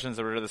 3 questions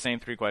that are the same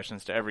 3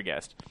 questions to every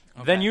guest.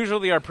 Okay. Then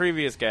usually our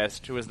previous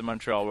guest, who was the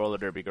Montreal Roller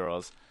Derby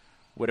Girls,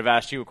 would have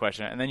asked you a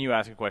question, and then you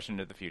ask a question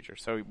into the future.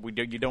 So we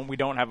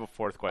don't have a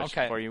 4th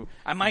question for you.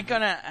 Am I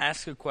gonna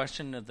ask a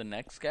question to the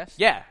next guest?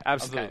 Yeah,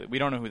 absolutely. Okay. We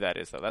don't know who that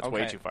is though. That's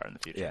way too far in the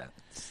future. Yeah.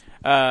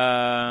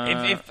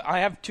 If I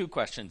have 2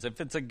 questions. If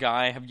it's a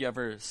guy, have you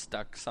ever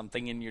stuck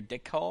something in your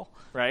dick hole?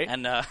 Right.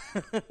 And that's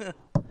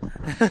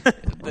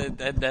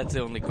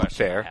the only question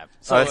Fair. I have.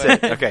 So that's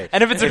it. Okay.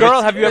 And if it's a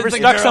girl, have you ever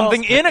stuck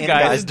something in a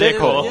guy's dick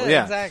hole?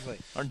 Yeah, exactly.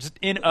 Or just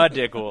in a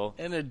dick hole.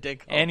 In a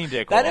dick hole. Any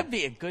dick hole. That'd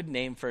be a good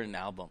name for an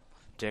album.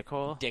 Dick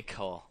hole? Dick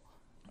hole.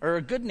 Or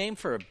a good name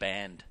for a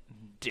band.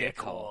 Dick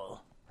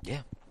hole. Yeah.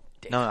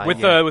 Dick No,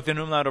 With an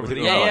umlaut over the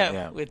the O. umlaut.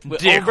 Yeah. With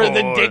Dick over hole.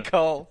 the dick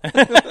hole.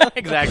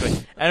 Exactly.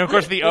 And of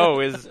course the O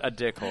is a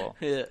dick hole.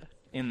 Yeah.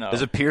 In the O.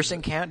 Does a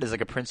piercing count? Does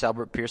like a Prince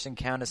Albert piercing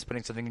count as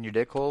putting something in your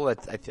dick hole? I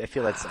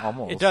feel that's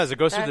almost. It does. It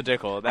goes through the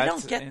dick hole. I That's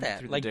don't get in that.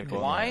 through the Like, dick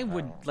hole. why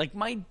would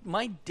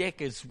my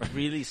dick is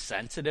really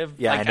sensitive?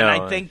 Yeah, like, I know.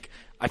 And I think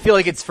I feel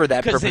like it's for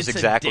that 'cause purpose. it's a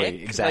Exactly.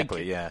 dick, Exactly.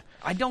 like, Yeah.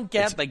 I don't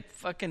get like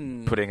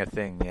fucking. Putting a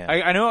thing. Yeah.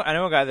 I know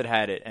a guy that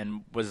had it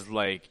and was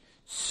like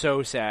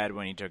so sad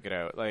when he took it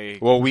out. Like,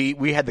 Well, we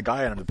had the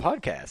guy on the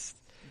podcast.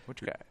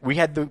 which guy?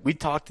 We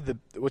talked to the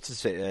what's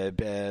his name?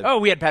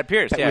 We had Pat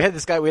Pierce. Yeah. We had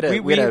this guy. We had a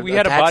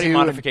had a body tattoo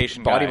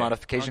modification body guy.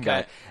 modification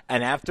Okay. guy.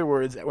 And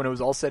afterwards, when it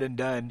was all said and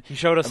done, He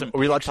showed us some Are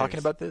we allowed pictures. talking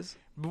about this?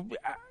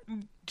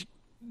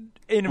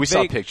 In We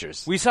saw vague-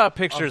 pictures. We saw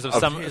pictures of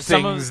some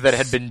things that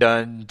had been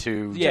done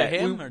to Yeah, to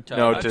him we- or to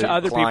no, us? to to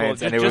other people.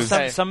 clients, and it Just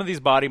was some of these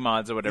body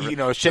mods or whatever. you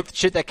know shit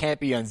that can't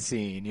be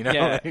unseen. You know,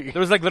 Yeah, there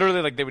was like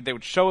literally like they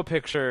would show a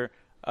picture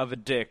of a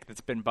dick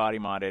that's been body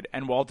modded,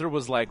 and Walter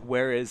was like,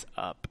 "Where is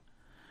up?"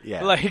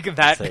 yeah, Like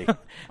that. It's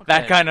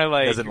That kind of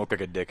like. doesn't look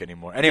like a dick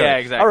anymore. Anyway, Yeah,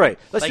 exactly. All right,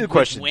 let's Like do with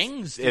questions.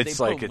 wings? Did It's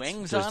they like put it's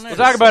wings there's- on it? We'll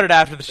talk about it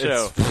after the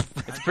show. It's-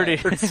 It's pretty.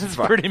 It's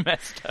fine. pretty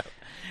messed up.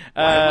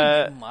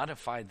 Why would you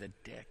modify the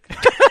dick?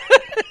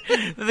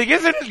 The thing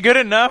isn't good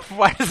enough.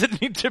 Why does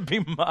it need to be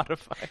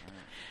modified?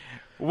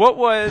 What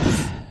was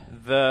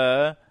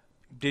the?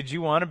 Did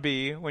you want to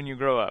be when you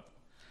grow up?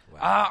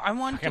 I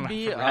want to I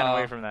be. ran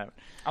away from that.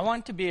 I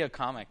want to be a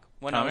comic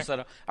when I was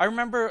Comic? I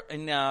remember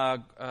in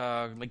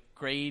like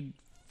grade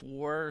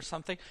 4 or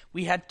something,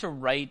 we had to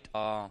write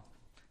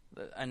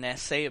an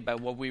essay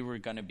about what we were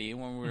going to be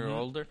when we were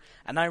older,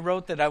 and I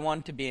wrote that I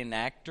wanted to be an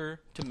actor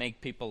to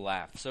make people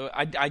laugh. So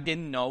I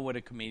didn't know what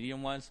a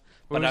comedian was,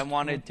 but I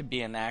wanted to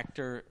be an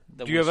actor.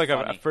 That Do you have was like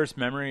a funny. first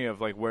memory of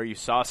like where you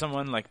saw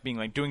someone like being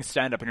like doing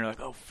stand up and you're like,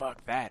 oh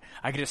fuck that,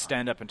 I could just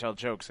stand up and tell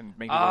jokes and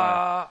make people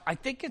laugh. I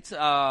think it's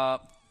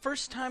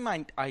first time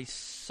I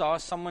saw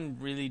someone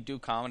really do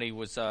comedy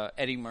was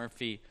Eddie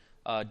Murphy,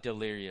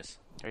 Delirious.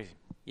 Crazy.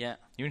 Yeah.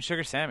 You and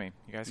Sugar Sammy,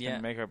 you guys Yeah.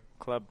 can make a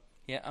club.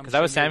 Yeah, Because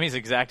that was Sammy's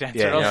exact answer.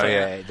 Yeah,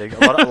 also.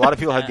 Like, a lot of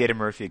people have the Eddie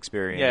Murphy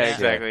experience. Yeah,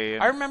 exactly.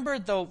 I remember,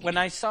 though, when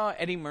I saw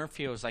Eddie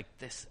Murphy, I was like,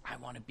 I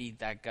want to be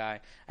that guy.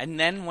 And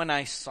then when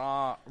I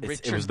saw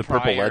Richard It was the Pryor,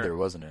 purple leather,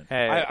 wasn't it?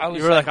 Hey, I was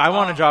you were like, I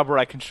want a oh. job where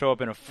I can show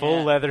up in a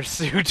full leather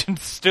suit and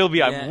still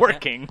be, I'm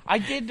working. I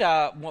did,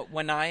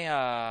 when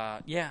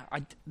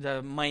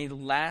my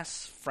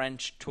last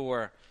French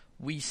tour,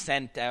 we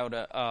sent out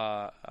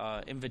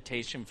a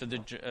invitation for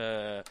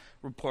the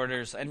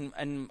reporters,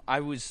 and I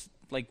was,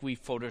 like, we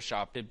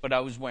photoshopped it, but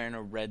I was wearing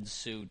a red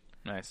suit.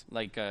 Nice.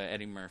 Like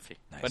Eddie Murphy.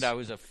 Nice. But I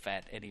was a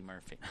fat Eddie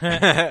Murphy.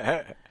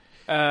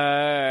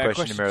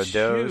 Question numero dos.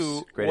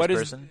 two, Greatest what is-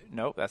 person?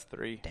 Nope, that's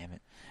 3. Damn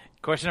it.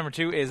 Question number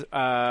 2 is,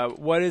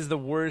 what is the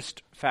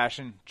worst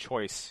fashion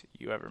choice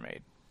you ever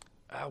made?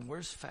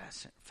 Worst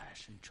fashion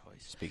choice?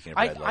 Speaking of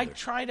red I leather.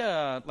 try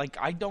to, like,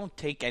 I don't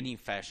take any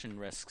fashion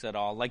risks at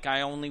all. Like,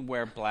 I only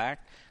wear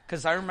black.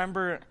 Because I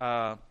remember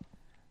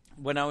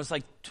when I was,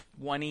 like,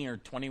 20 or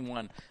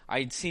 21, I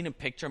had seen a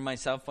picture of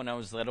myself when I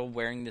was little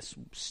wearing this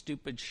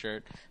stupid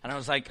shirt. And I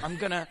was like, I'm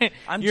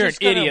You're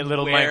just an gonna idiot,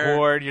 little wear Mike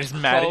Ward. You're just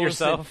mad at clothes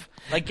yourself.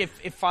 and- like,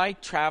 if I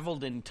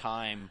traveled in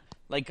time,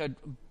 like,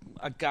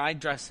 a guy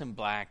dressed in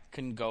black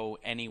can go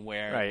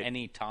anywhere, Right.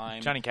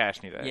 anytime. Johnny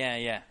Cash knew that.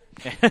 Yeah.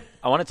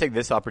 I want to take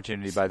this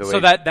opportunity, by the way. So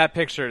that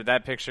picture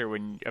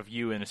of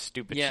you in a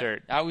stupid Yeah,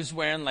 shirt. I was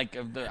wearing like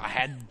I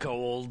had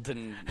gold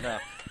and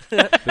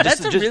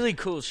that's a really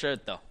cool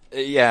shirt though.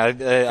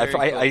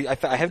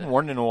 I haven't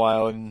worn it in a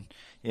while, and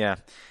yeah.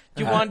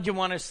 Do you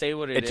want to say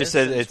what It is? just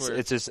says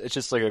it's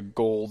just like a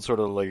gold sort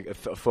of like a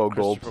faux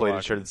gold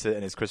plated Walken. shirt,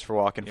 and it's Christopher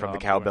Walken from the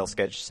Cowbell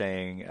sketch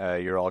saying,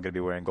 "You're all going to be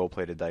wearing gold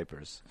plated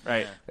diapers."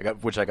 Right.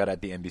 Which I got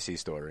at the NBC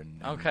store.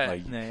 And Okay,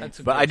 like, that's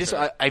a but good I just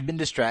shirt. I've been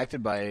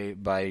distracted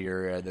by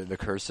your the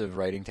cursive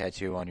writing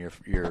tattoo on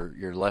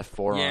your left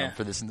forearm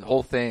for this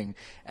whole thing,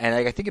 and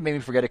I think it made me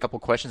forget a couple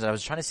questions. And I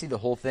was trying to see the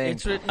whole thing.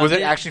 It's written Was on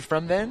it the- actually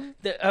from then?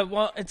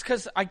 Well, it's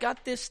because I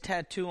got this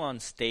tattoo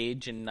on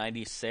stage in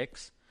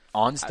 '96.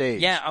 On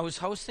stage? Yeah, I was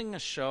hosting a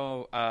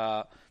show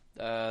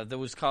that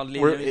was called.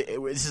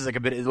 This is like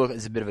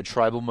it's a bit of a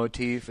tribal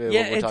motif. Yeah, what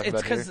we're it's talking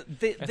about here. because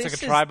like this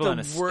a tribal is and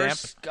a the stamp.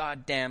 worst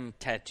goddamn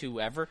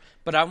tattoo ever.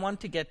 But I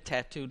want to get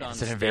tattooed on It's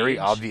stage. in a very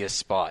obvious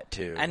spot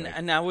too.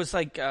 And I was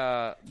like,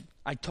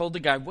 I told the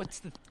guy, "What's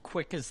the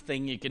quickest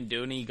thing you can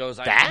do?" And he goes,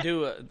 "I That? can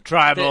do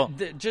Tribal.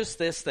 just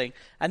this thing."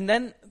 And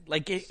then,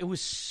 like, it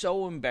was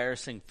so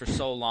embarrassing for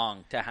so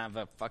long to have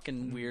a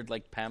fucking weird,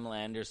 like, Pamela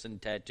Anderson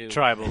tattoo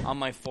Tribal. on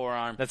my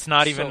forearm. That's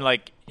not even So-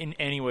 like in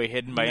any way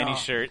hidden by any No.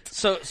 shirt.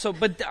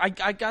 But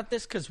I got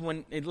this because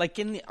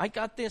I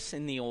got this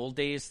in the old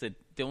days that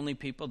the only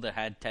people that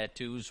had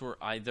tattoos were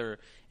either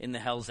in the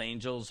Hells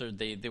Angels or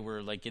they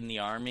were like in the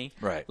army.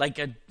 Right. Like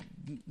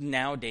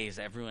nowadays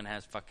everyone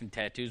has fucking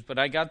tattoos, but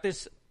I got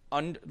this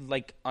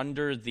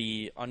under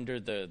the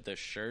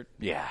shirt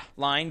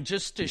line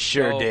just to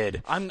sure show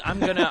did. I'm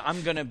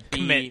gonna be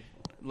Commit.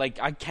 like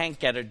I can't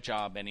get a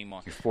job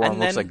anymore. Your forearm And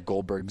looks then- like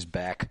Goldberg's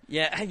back.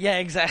 yeah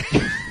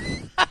exactly.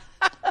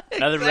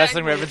 Another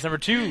wrestling reference number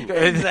 2.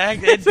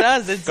 Exactly, it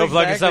does. It's Go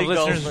plug yourself, exactly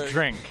listeners. Goldberg.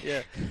 Drink.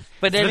 Yeah.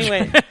 But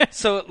anyway,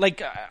 so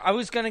like I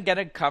was gonna get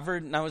it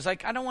covered, and I was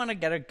like, I don't want to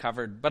get it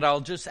covered, but I'll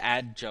just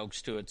add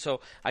jokes to it. So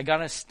I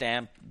got a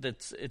stamp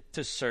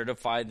to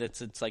certify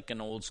that it's like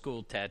an old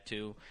school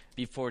tattoo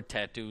before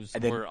tattoos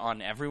And then- were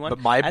on everyone. But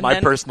my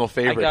And personal I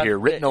favorite got- here,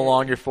 written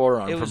along your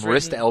forearm it was from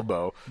wrist to written-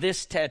 elbow.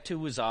 This tattoo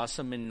was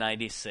awesome in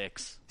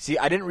 '96. See,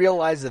 I didn't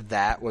realize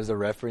that was a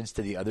reference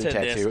to the other To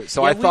tattoo. this.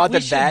 So Yeah, I thought we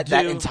that should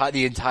do-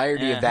 the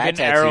entirety Yeah. of that Get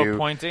an arrow tattoo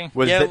pointing?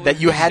 was Yeah, that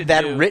you we had should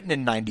that do- written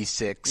in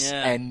 '96,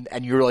 Yeah. and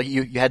you were like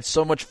you had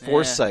so much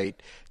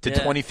foresight to Yeah.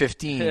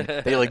 2015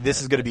 that you're like,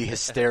 this is going to be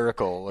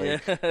hysterical.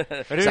 Like,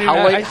 But so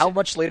dude, how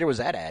much later was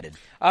that added?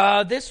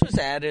 This was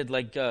added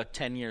like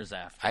 10 years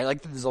after. I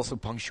like that there's also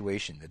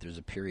punctuation, that there's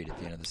a period at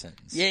the end of the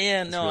sentence. Yeah,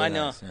 That's no, really I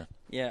know. nice,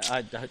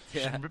 yeah.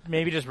 Yeah,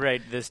 maybe just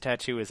write, this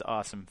tattoo is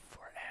awesome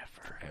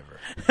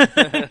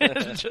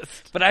Forever.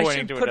 Just but I pointing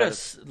should to put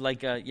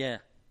another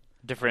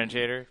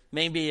differentiator.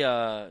 maybe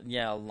a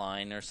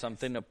line or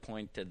something to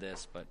point to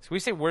this. But So we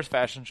say worst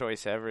fashion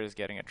choice ever is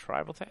getting a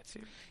tribal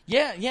tattoo.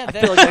 yeah, I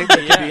feel like that could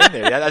be in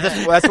there. Yeah,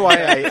 that's why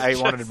I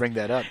wanted to bring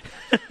that up.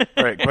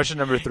 All right, question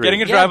number 3.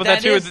 Getting a tribal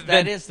that tattoo is,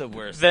 that is the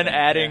worst. Then thing,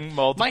 adding yeah.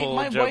 multiple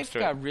My jokes wife to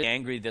it. got really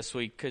angry this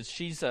week because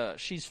she's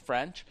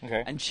French,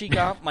 Okay. and she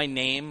got my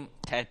name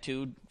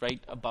tattooed right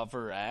above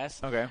her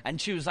ass. Okay.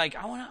 And she was like,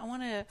 I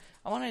want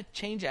to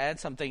change, add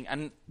something,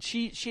 and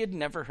she had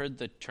never heard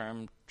the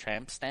term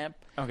tramp stamp.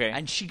 Okay.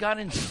 And she got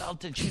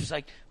insulted. She was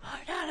like,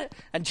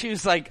 and she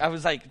was like, I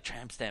was like,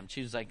 tramp stamp.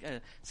 She was like,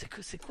 c'est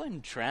quoi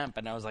une tramp?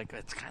 And I was like,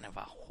 it's kind of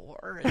a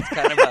whore. It's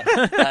kind of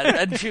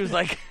a, and she was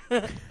like,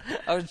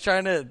 I was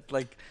trying to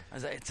like, I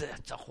was like, it's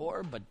a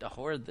whore, but a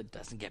whore that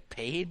doesn't get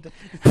paid.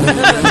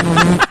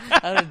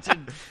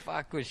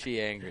 Fuck, was she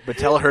angry? But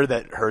tell her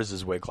that hers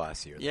is way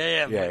classier.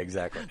 Yeah, Yeah, but-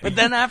 exactly. But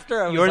then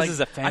after I was Yours like, is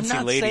a fancy I'm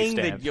not lady saying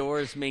stamp. that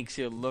yours makes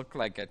you look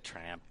like a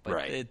tramp, but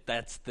Right.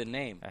 that's the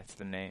name. That's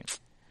the name.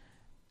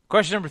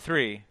 Question number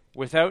 3.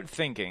 without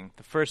thinking,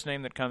 the first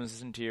name that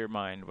comes into your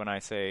mind when I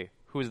say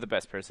who's the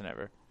best person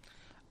ever?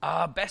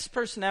 Best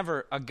person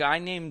ever, a guy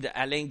named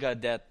Alain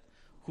Godet,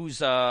 who's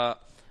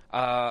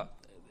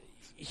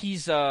he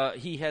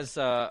has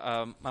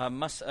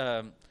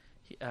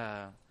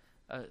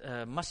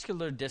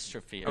muscular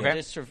dystrophy. Okay.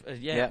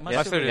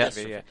 Muscular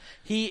dystrophy.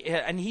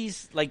 Yeah.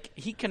 He's like,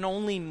 he can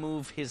only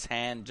move his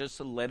hand just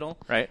a little.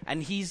 Right.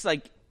 And he's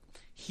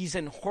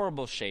in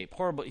horrible shape.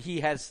 Horrible. He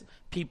has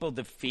people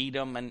that feed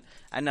him.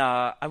 And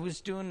I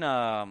was doing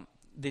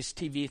this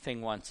TV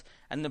thing once,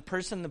 and the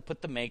person that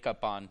put the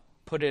makeup on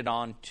put it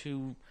on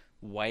too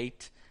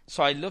white.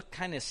 So I looked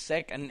kind of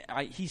sick, and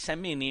he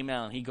sent me an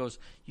email, and he goes,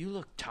 "You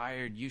look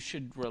tired. You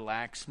should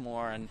relax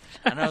more." And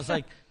I was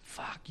like,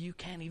 "Fuck, you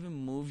can't even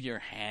move your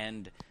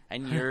hand,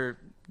 and you're,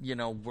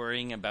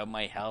 worrying about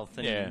my health."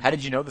 And How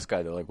did you know this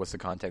guy though? Like, what's the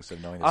context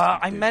of knowing this?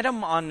 I met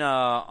him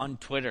on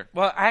Twitter.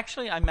 Well,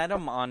 actually, I met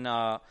him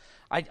on.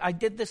 I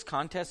did this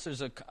contest.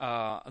 There's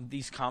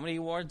these comedy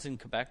awards in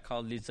Quebec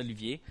called Les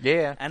Oliviers.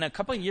 Yeah. And a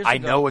couple of years I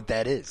ago, know what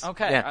that is.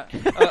 Okay. Yeah.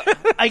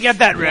 I get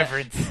that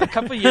reference. A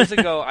couple of years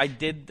ago, I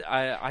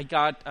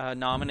got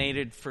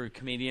nominated for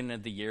Comedian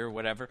of the Year or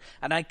whatever,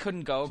 and I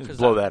couldn't go because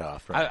blow that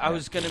off, right? I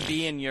was going to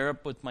be in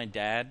Europe with my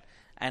dad,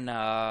 and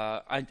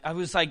I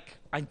was like,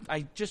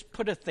 I just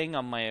put a thing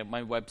on my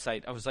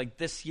website. I was like,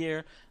 this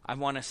year I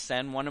want to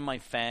send one of my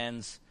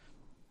fans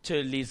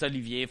to Les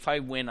Oliviers. If I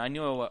win, I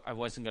knew I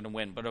wasn't going to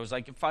win, but I was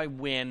like, if I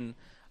win,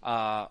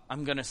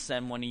 I'm going to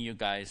send one of you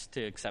guys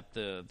to accept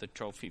the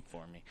trophy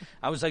for me.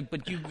 I was like,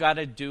 but you got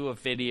to do a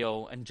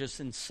video and just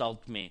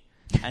insult me.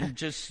 And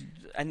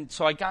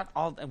so I got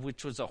all,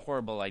 which was a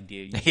horrible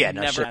idea. You should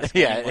never ask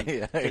anyone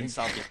to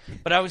insult you.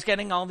 But I was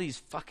getting all these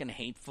fucking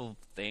hateful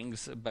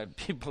things about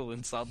people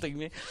insulting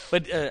me.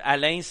 But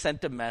Alain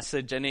sent a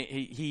message, and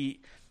he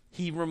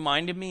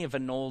reminded me of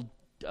an old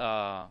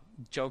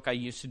joke I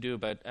used to do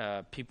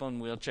about people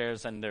in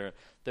wheelchairs and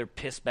their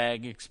piss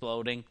bag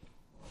exploding.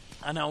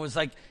 And I was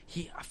like,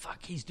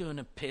 he's doing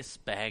a piss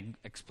bag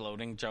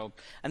exploding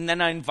joke. And then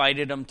I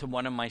invited him to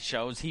one of my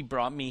shows. He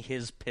brought me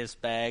his piss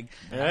bag.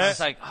 And I was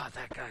like, oh,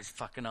 that guy's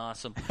fucking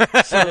awesome.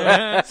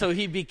 So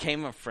he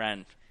became a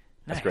friend.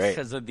 That's great.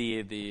 Because of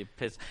the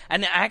piss.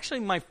 And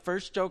actually, my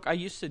first joke, I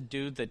used to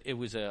do that it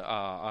was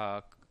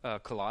a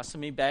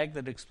colostomy bag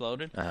that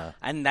exploded.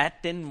 And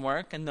that didn't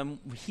work. And then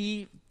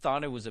he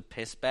thought it was a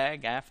piss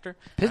bag after.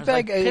 Piss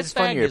bag is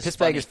funnier. Piss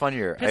bag is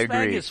funnier. I agree. Piss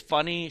bag is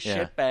funny.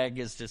 Shit bag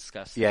is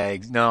disgusting. Yeah,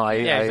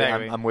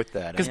 exactly. I'm with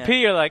that. Because Yeah.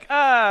 pee, you're like,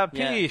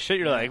 pee. Yeah. Shit,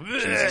 you're like,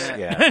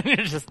 Yeah. You're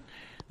just,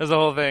 there's a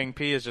whole thing.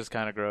 Pee is just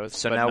kind of gross.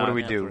 So but now what do not-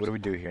 we do? What do we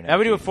do here now? Now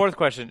we do a fourth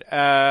question.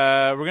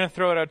 We're going to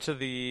throw it out to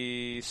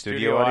the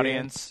studio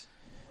audience.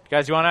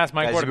 Guys, you want to ask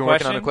Mike Guys, Ward you a been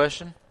working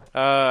question? on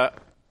a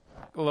question?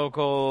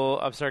 Local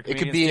upstart It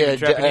comedian could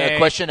be Stephen Trepanier, a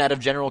question out of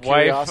general wife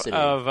curiosity.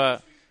 of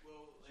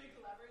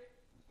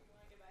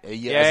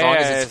as long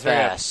as it's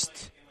yeah,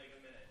 fast.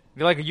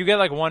 you get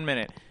like 1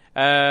 minute.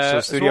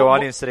 So studio what-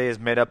 audience today is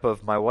made up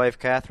of my wife,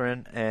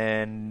 Catherine,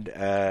 and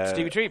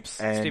Stevie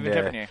Treeps, and, Stephen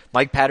Trepanier.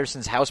 Mike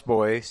Patterson's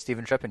houseboy,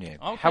 Stephen Trepanier.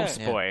 Okay.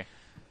 Houseboy.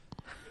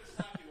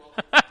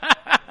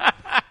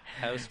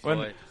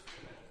 Houseboy.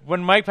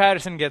 When Mike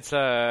Patterson gets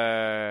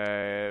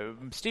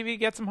Stevie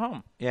gets him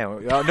home. Yeah,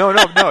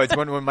 no. It's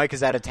when Mike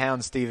is out of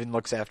town, Stephen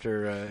looks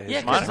after his Yeah,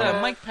 because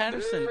mom. Mike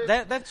Patterson,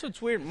 that's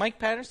what's weird. Mike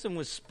Patterson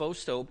was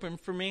supposed to open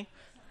for me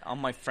on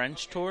my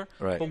French tour.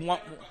 Right.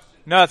 But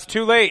No, it's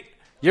too late.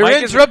 You're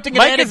Mike interrupting an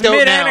Mike is anecdote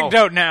now.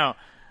 mid-anecdote now.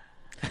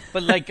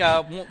 But like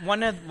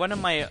one of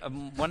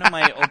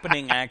my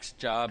opening acts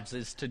jobs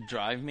is to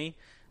drive me,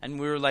 and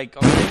we were like,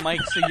 okay,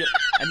 Mike, so you,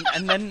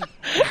 and then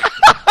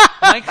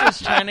Mike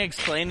was trying to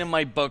explain to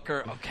my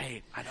booker,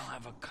 okay, I don't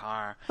have a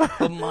car,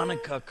 but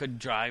Monica could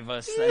drive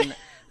us,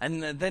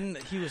 and then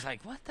he was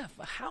like, what the?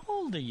 How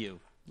old are you?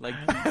 Like,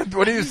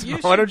 What do you?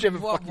 Why don't you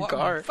have a fucking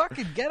car?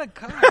 Fucking get a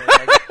car.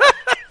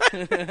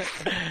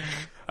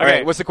 All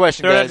right, what's the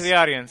question, Throw it out guys? to the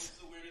audience.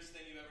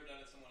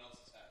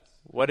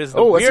 What is the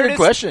Oh, that's a good weirdest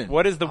question.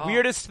 What is the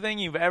weirdest thing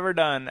you've ever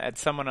done at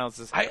someone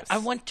else's house? I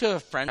went to a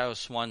friend's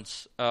house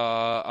once,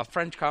 a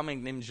French comic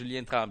named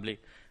Julien Tremblay,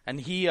 and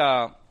he,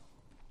 I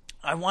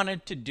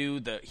wanted to do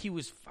he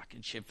was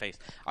fucking shit-faced.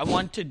 I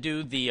wanted to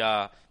do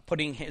the,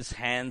 putting his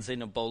hands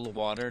in a bowl of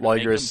water to While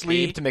make you're him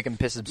asleep pee. to make him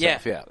piss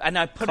himself. Yeah. And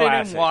I put it in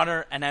Classic.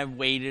 water, and I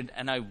waited,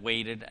 and I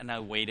waited, and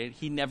I waited.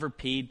 He never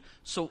peed,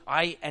 so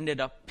I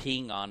ended up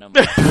peeing on him.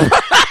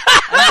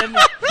 And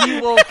then he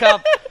woke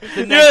up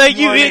the next You're like,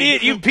 you morning.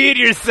 idiot, you peed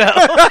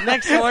yourself.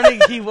 Next morning,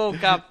 he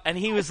woke up, and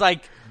he was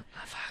like,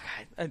 "Oh,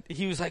 fuck."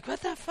 He was like, what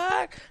the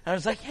fuck? And I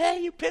was like,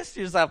 hey, you pissed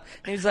yourself.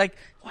 And he was like,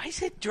 why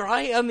is it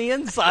dry on the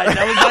inside? And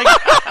I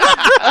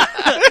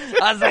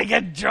was like,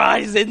 it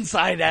dries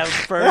inside out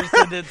first.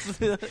 And it's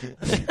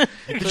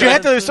Did you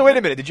have to? So wait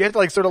a minute. Did you have to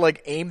like sort of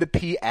like aim the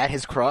pee at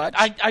his crotch?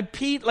 I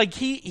peed, like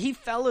he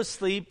fell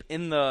asleep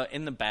in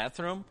the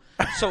bathroom.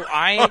 So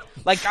I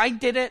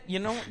did it, you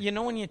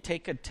know when you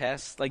take a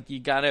test, like you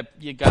gotta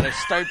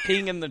start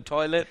peeing in the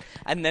toilet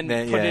and then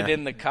put it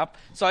in the cup.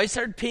 So I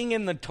started peeing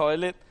in the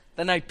toilet,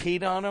 then I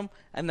peed on him,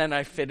 and then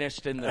I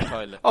finished in the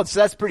toilet. Oh, so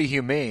that's pretty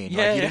humane.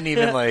 Like, you didn't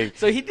even like.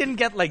 So he didn't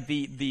get like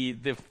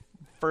the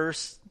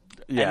first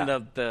Yeah.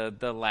 and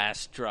the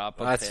last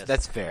drop of piss.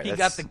 That's fair. He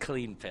got the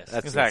clean piss.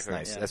 That's Exactly.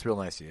 nice. Yeah. That's real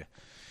nice of you.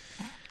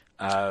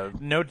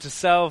 Note to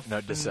self.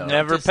 Note to self.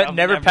 Never, Note to self,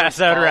 never never pass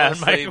out fall around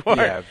asleep. Mike Ward.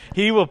 Yeah.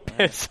 He will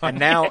piss on And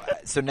now,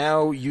 so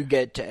now you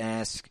get to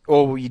ask.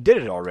 Oh, well, you did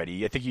it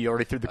already. I think you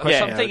already threw the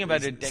question. Something out.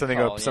 about a dick Something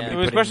hole, about somebody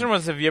yeah. His putting- question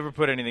was, have you ever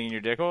put anything in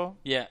your dick hole?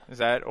 Yeah, Is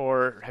that,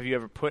 or have you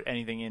ever put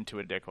anything into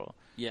a dick hole?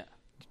 yeah.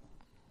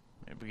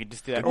 We could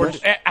just do that. Or Or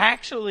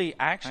actually,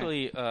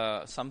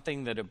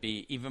 something that'd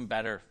be even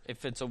better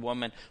if it's a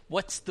woman.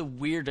 What's the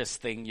weirdest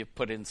thing you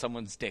put in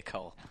someone's dick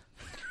hole?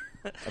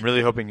 I'm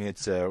really hoping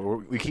it's.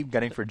 We keep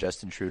gunning for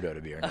Justin Trudeau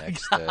to be our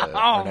next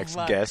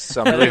fuck. guest.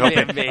 So I'm That'd really be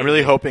hoping. amazing. I'm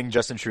really hoping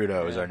Justin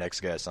Trudeau is our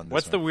next guest on this.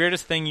 what's the one.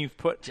 weirdest thing you've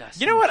put?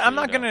 Justin You know what? I'm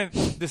not Trudeau.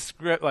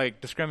 gonna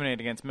discriminate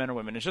against men or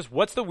women. It's just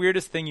what's the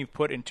weirdest thing you've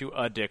put into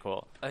a dick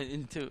hole?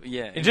 Into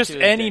Just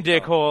a any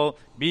dick hole,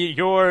 be it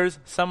yours,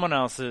 someone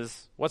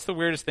else's. What's the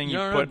weirdest thing You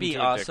know you've what put would be into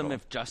a dick awesome hole?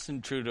 if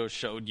Justin Trudeau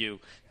showed you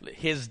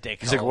his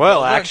dick He's hole? like, well,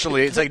 Look,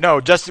 actually, it's like,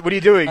 no, Justin, what are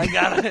you doing? I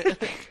got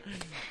it.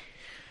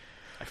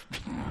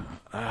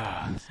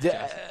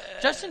 Yeah.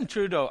 Justin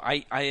Trudeau,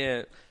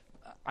 I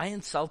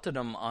insulted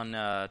him on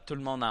Tout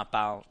le monde en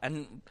parle,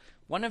 and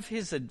one of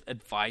his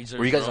advisors.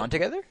 Were you guys wrote- on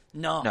together?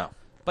 No, No.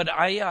 But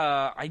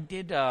I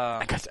did.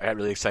 I got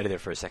really excited there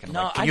for a second. I'm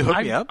No, like, can you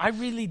hook me up? I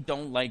really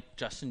don't like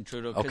Justin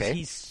Trudeau because Okay,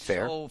 he's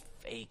fair. so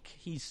fake.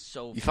 He's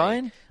so. You fake.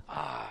 find?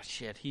 Ah,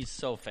 shit, he's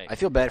so fake. I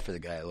feel bad for the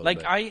guy a little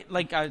bit.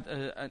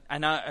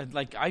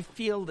 I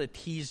feel that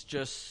he's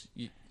just.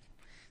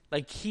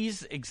 Like,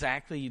 he's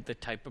exactly the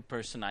type of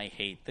person I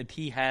hate. That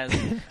he has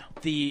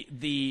the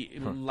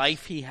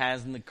life he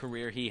has and the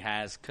career he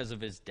has because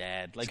of his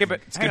dad. Like, Skip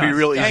it. It's gonna be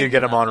real easy to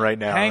get him on right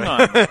now. Hang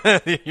on.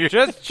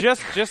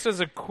 just as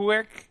a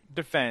quick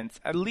defense,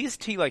 at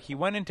least he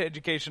went into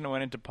education and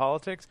went into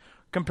politics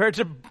compared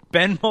to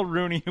Ben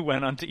Mulrooney who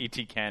went on to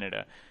ET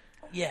Canada.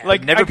 yeah,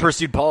 Like, Never I-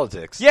 pursued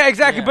politics. Yeah,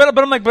 exactly. Yeah.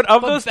 But I'm like, but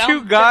of But those Ben-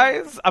 two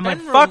guys, I'm like,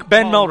 Ben fuck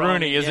Ben Mulroney,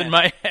 Mulrooney is yeah. in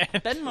my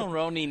head. Ben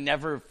Mulroney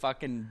never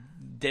fucking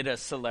did a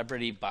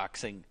celebrity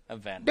boxing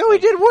event. No, he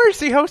did worse.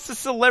 He hosts a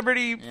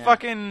celebrity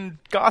fucking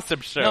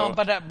gossip show. No,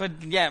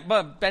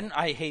 but Ben,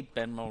 I hate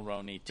Ben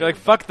Mulroney too. You're like,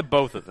 fuck the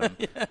both of them.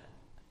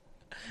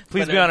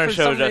 Please But, be on our for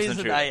show, some Justin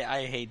reason, Trudeau.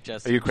 I hate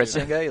Justin. Are you a Trudeau.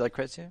 Chrétien guy? You like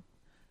Chrétien?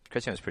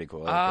 Chrétien was pretty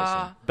cool. I like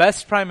Chrétien.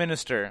 Best prime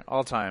minister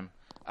all time.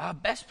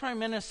 Best prime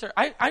minister.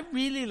 I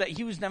really like.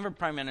 He was never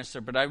prime minister,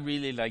 but I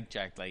really like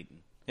Jack Layton.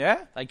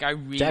 Yeah? Like, I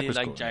really Jack was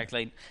like cool, Jack yeah.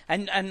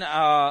 Layton. And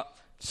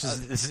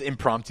This is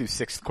impromptu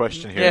sixth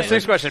question here. Yeah,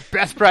 sixth question.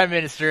 Best prime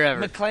minister ever.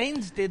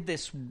 McLean's did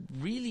this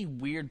really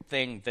weird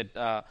thing that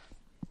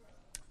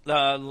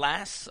the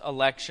last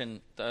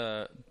election,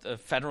 the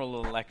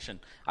federal election,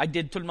 I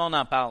did Tout le monde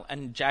en parle,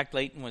 and Jack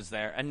Layton was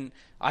there, and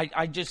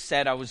I just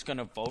said I was going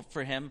to vote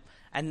for him,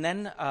 and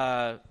then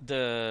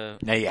the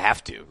Now you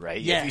have to, right?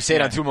 Yeah. If you say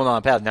it on Yeah. Tout le monde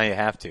en parle, now you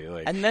have to.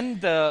 Like, and then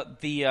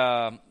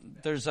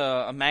there's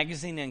a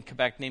magazine in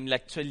Quebec named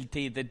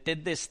L'Actualité that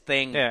did this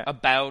thing Yeah.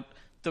 about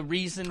the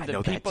reason know that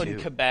that people in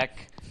too.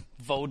 Quebec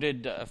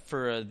voted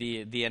for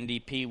the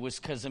NDP was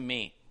because of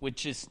me,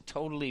 which is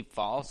totally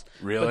false.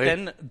 Really?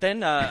 But then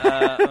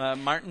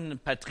Martin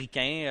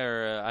Patriquin,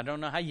 or I don't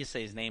know how you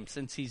say his name,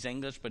 since he's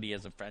English, but he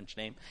has a French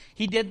name.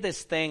 He did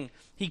this thing.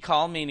 He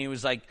called me and he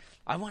was like,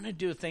 I want to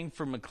do a thing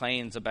for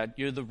McLean's about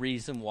you're the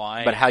reason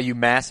why. but how you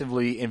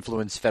massively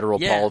influence federal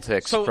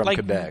politics so, from like,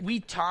 Quebec. We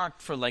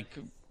talked for like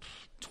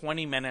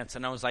 20 minutes,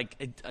 and I was like,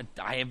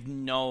 I have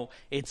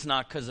it's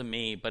not because of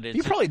me, but it's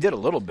You probably did a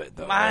little bit,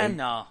 though. right?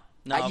 no.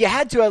 You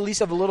had to at least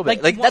have a little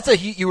bit. Like, Like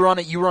that's you were on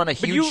a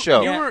huge you-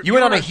 show. you were- You went you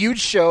on a were- huge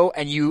show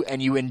and you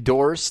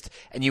endorsed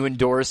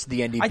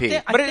the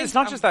NDP. But it's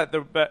not just that.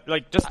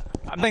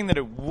 I'm saying that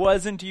it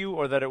wasn't you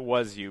or that it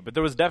was you. But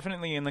there was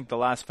definitely in like the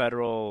last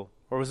federal,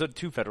 or was it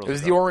two federals? It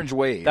was ago? the Orange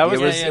Wave. That was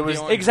it was, yeah, it was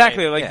the Orange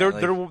exactly Wave. like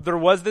Yeah, there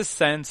was this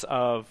sense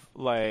of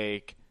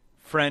like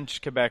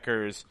French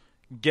Quebecers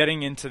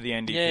getting into the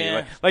NDP.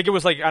 Yeah. Like it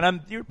was like,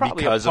 and you're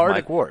probably Because a of part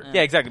Mike Ward.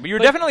 Yeah, exactly. But you were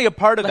But, definitely a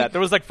part of like- that.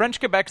 There was like French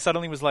Quebec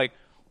suddenly was like,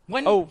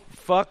 When- oh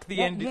fuck the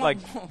One- NDP. one-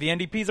 Like the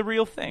NDP is a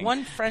real thing.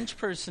 One French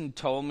person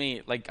told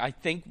me, like, I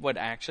think what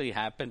actually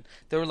happened,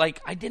 they were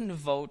like, I didn't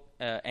vote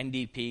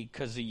NDP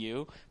because of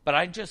you, but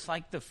I just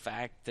like the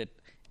fact that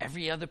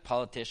every other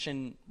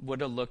politician would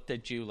have looked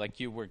at you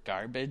like you were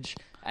garbage,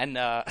 and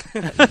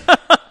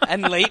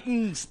and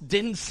Layton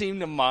didn't seem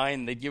to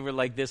mind that you were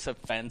like this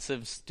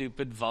offensive,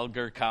 stupid,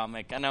 vulgar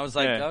comic, and I was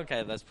like, Yeah.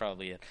 okay, that's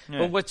probably it. Yeah.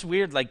 But what's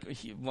weird, like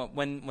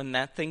when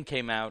that thing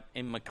came out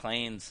in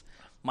McLean's,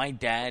 my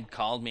dad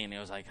called me and he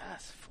was like,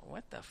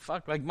 what the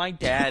fuck? Like my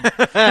dad,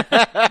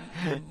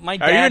 my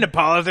dad. Are you into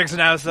politics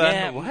now, son?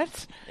 Yeah,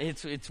 What?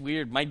 It's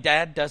weird. My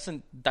dad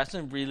doesn't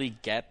really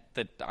get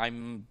that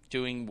I'm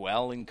doing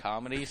well in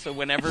comedy. So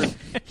whenever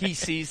he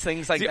sees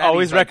things like Is he that,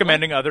 always he's like,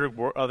 recommending other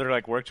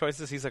like work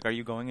choices? He's like, are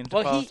you going into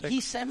well, politics?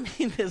 he sent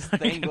me this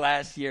thing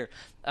last year.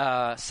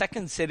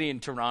 Second City in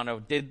Toronto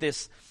did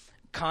this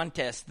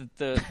contest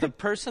that the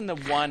person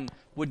that won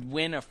would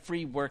win a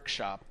free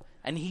workshop,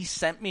 and he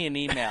sent me an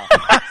email.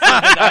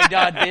 And I'd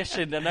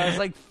auditioned, and I was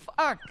like,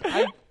 "Fuck!"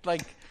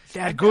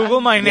 Dad,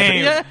 Google my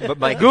name. Yeah. But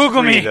Mike, Google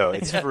it's free, me. though.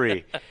 It's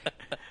free.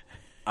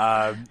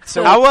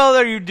 So how well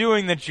are you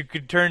doing that you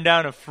could turn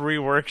down a free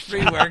workshop?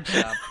 Free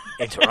workshop.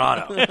 in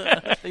Toronto.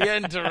 Yeah,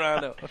 in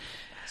Toronto.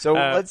 So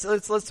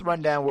let's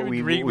run down what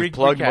we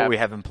plugged and recap. what we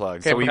haven't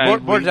plugged. Okay, so we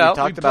Bordel.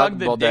 talked We about plugged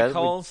the Bordel. dick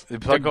holes. We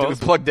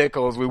plugged dick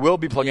holes. We will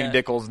be plugging Yeah.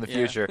 dick holes in the Yeah.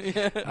 future.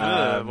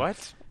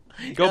 What?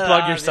 Go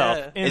plug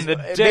yourself in Is, the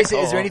basically, dick is there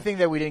hole. anything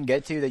that we didn't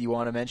get to that you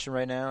want to mention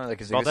right now? Like,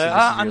 Well, this is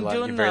I'm your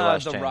doing very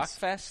last the chance.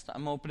 Rockfest.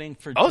 I'm opening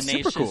for Oh, super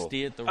Tenacious cool.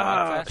 D at the Oh,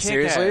 Rockfest. kick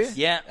Seriously? ass.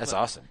 Yeah, That's but-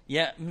 awesome.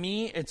 Yeah,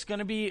 it's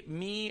gonna be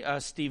me,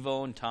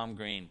 Steve-O, and Tom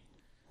Green,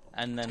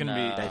 and then It's gonna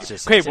be. That's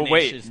just- Okay, but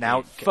wait. Tenacious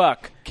now- D.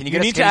 Fuck. Can you you get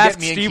us- need can to you get ask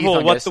me and Steve Keith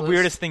on what's guest the list?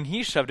 weirdest thing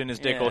he shoved in his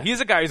dick hole. Yeah. He's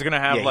a guy who's gonna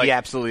have Yeah, like. he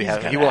absolutely has.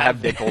 gonna He will have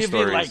have- dick hole He'd be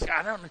stories. like,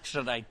 I don't know,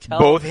 should I tell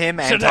Both him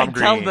and should Tom I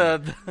tell Green.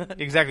 the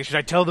Exactly. Should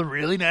I tell the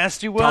really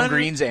nasty one? Tom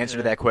Green's answer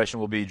to that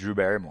question will be Drew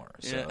Barrymore.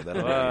 So Yeah.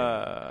 that'll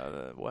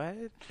be, What?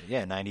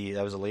 yeah, 90.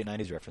 That was a late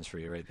 90s reference for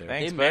you right there.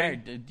 Thanks. Hey, buddy.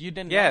 married? You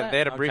didn't know Yeah, that? they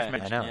had a brief Okay.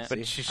 mention. I know. Yeah. But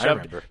See? she I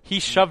shoved. remember. He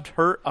shoved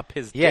her up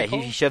his. Yeah, dick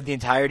hole? he shoved the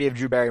entirety of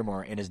Drew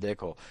Barrymore in his dick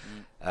hole.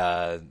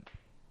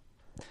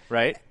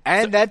 Right.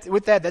 And that's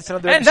another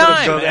And episode done!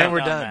 of Go, and we're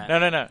No, done.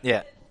 man. No.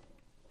 Yeah.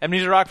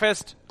 Amnesia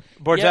Rockfest,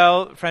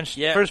 Bordel, French,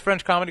 Yeah. first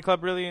French comedy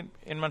club really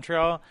in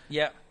Montreal,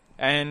 Yeah,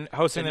 and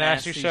hosting The the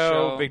Nasty Nasty Show,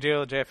 Show. big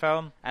deal at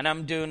JFL. and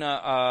I'm doing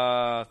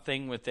a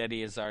thing with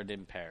Eddie Izzard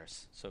in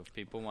Paris. So if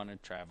people want to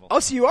travel, Oh,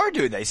 so you are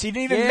doing that. So you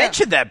didn't even Yeah.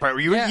 mention that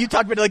part. Yeah. You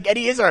talked about like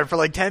Eddie Izzard for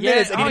like 10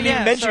 minutes, and you didn't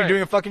even mention you're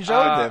doing a fucking show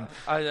with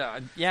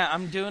him. Yeah,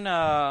 I'm doing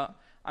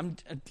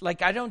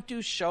I don't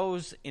do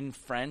shows in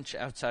French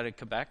outside of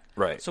Quebec.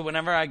 Right. So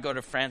whenever I go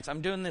to France,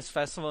 I'm doing this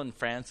festival in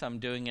France. I'm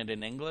doing it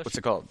in English. What's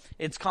it called?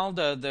 It's called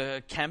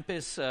the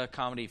Campus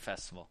Comedy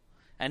Festival.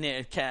 And with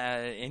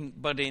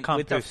a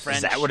Campus. French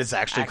Is that what it's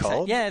actually accent.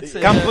 called? Yeah, it's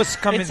Campus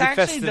Comedy It's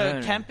actually Festival.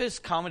 the Campus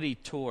Comedy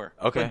Tour.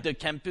 Okay. The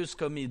Campus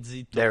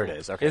Comédie Tour. There it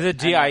is. Okay. Is it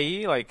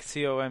DIE like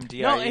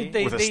COMDIE? No,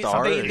 they With a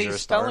star? Is they there a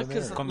spell star it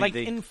because there? like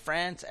Comédie. in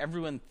France,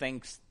 everyone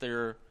thinks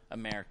they're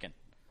American.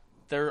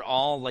 They're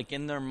all like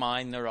in their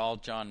mind, they're all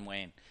John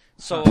Wayne.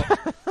 So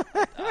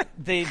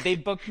they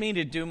booked me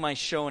to do my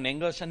show in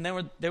English, and they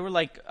were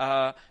like,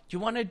 "Do you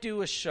want to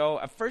do a show?"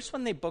 At first,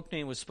 when they booked me,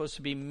 it was supposed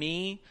to be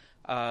me,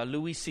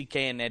 Louis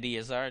C.K. and Eddie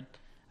Izzard.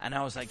 And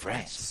I was like,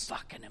 that's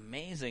fucking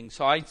amazing.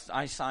 So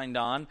I signed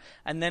on,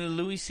 and then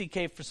Louis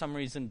C.K. for some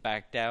reason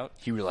backed out.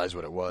 He realized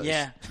what it was.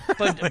 Yeah,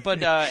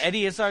 but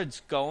Eddie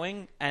Izzard's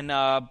going, and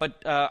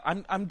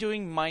I'm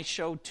doing my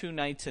show 2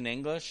 nights in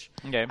English,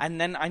 Okay. and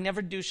then I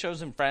never do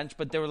shows in French.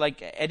 But they were like,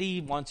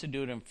 Eddie wants to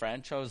do it in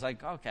French. I was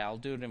like, okay, I'll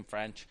do it in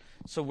French.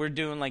 So we're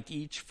doing like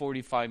each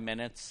 45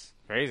 minutes.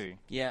 Crazy.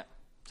 Yeah.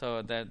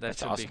 So that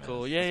should awesome, be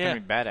cool. man. Yeah, That's yeah. gonna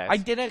be badass. I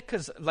did it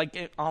because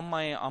on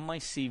my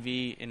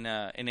CV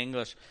in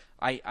English,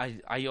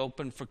 I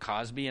opened for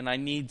Cosby, and I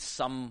need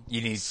someone.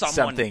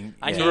 something,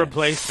 I yeah. need To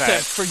replace that.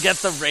 to forget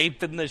the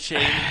rape and the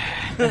shame.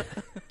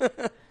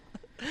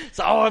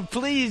 So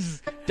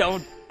please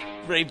don't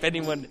rape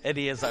anyone,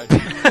 Eddie Izzard.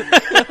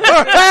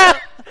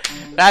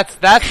 That's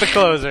the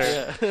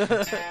closer.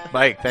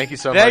 Mike, thank you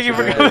so Thank much. you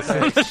for doing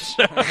coming this.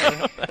 on the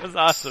show. That was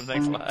awesome.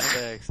 Thanks a lot.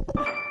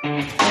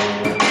 Thanks.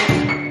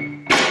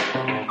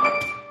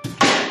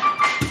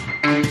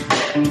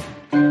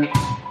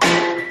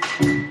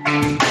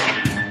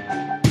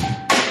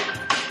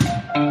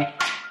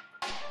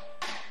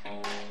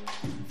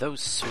 Those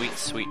sweet,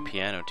 sweet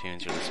piano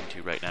tunes you're listening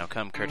to right now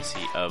come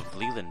courtesy of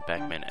Leland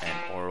Beckman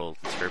and Oral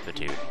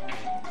Turpitude.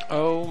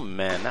 Oh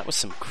man, that was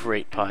some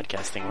great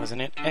podcasting,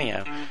 wasn't it?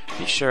 Anyhow,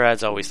 be sure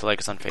as always to like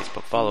us on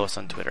Facebook, follow us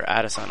on Twitter,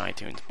 add us on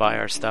iTunes, buy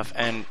our stuff,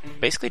 and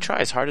basically try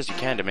as hard as you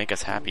can to make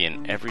us happy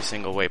in every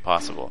single way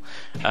possible.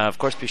 Of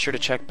course, be sure to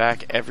check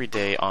back every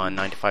day on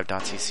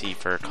 9to5.cc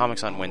for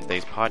comics on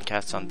Wednesdays,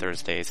 podcasts on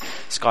Thursdays,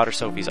 Scott or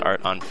Sophie's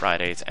art on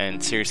Fridays,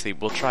 and seriously,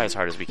 we'll try as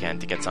hard as we can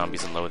to get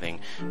Zombies and Loathing,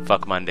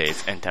 Fuck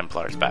Mondays, and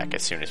Templars back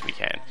as soon as we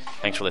can.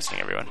 Thanks for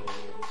listening, everyone.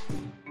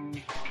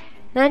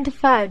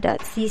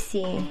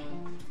 9to5.cc.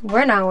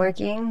 We're not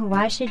working.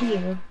 Why should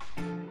you?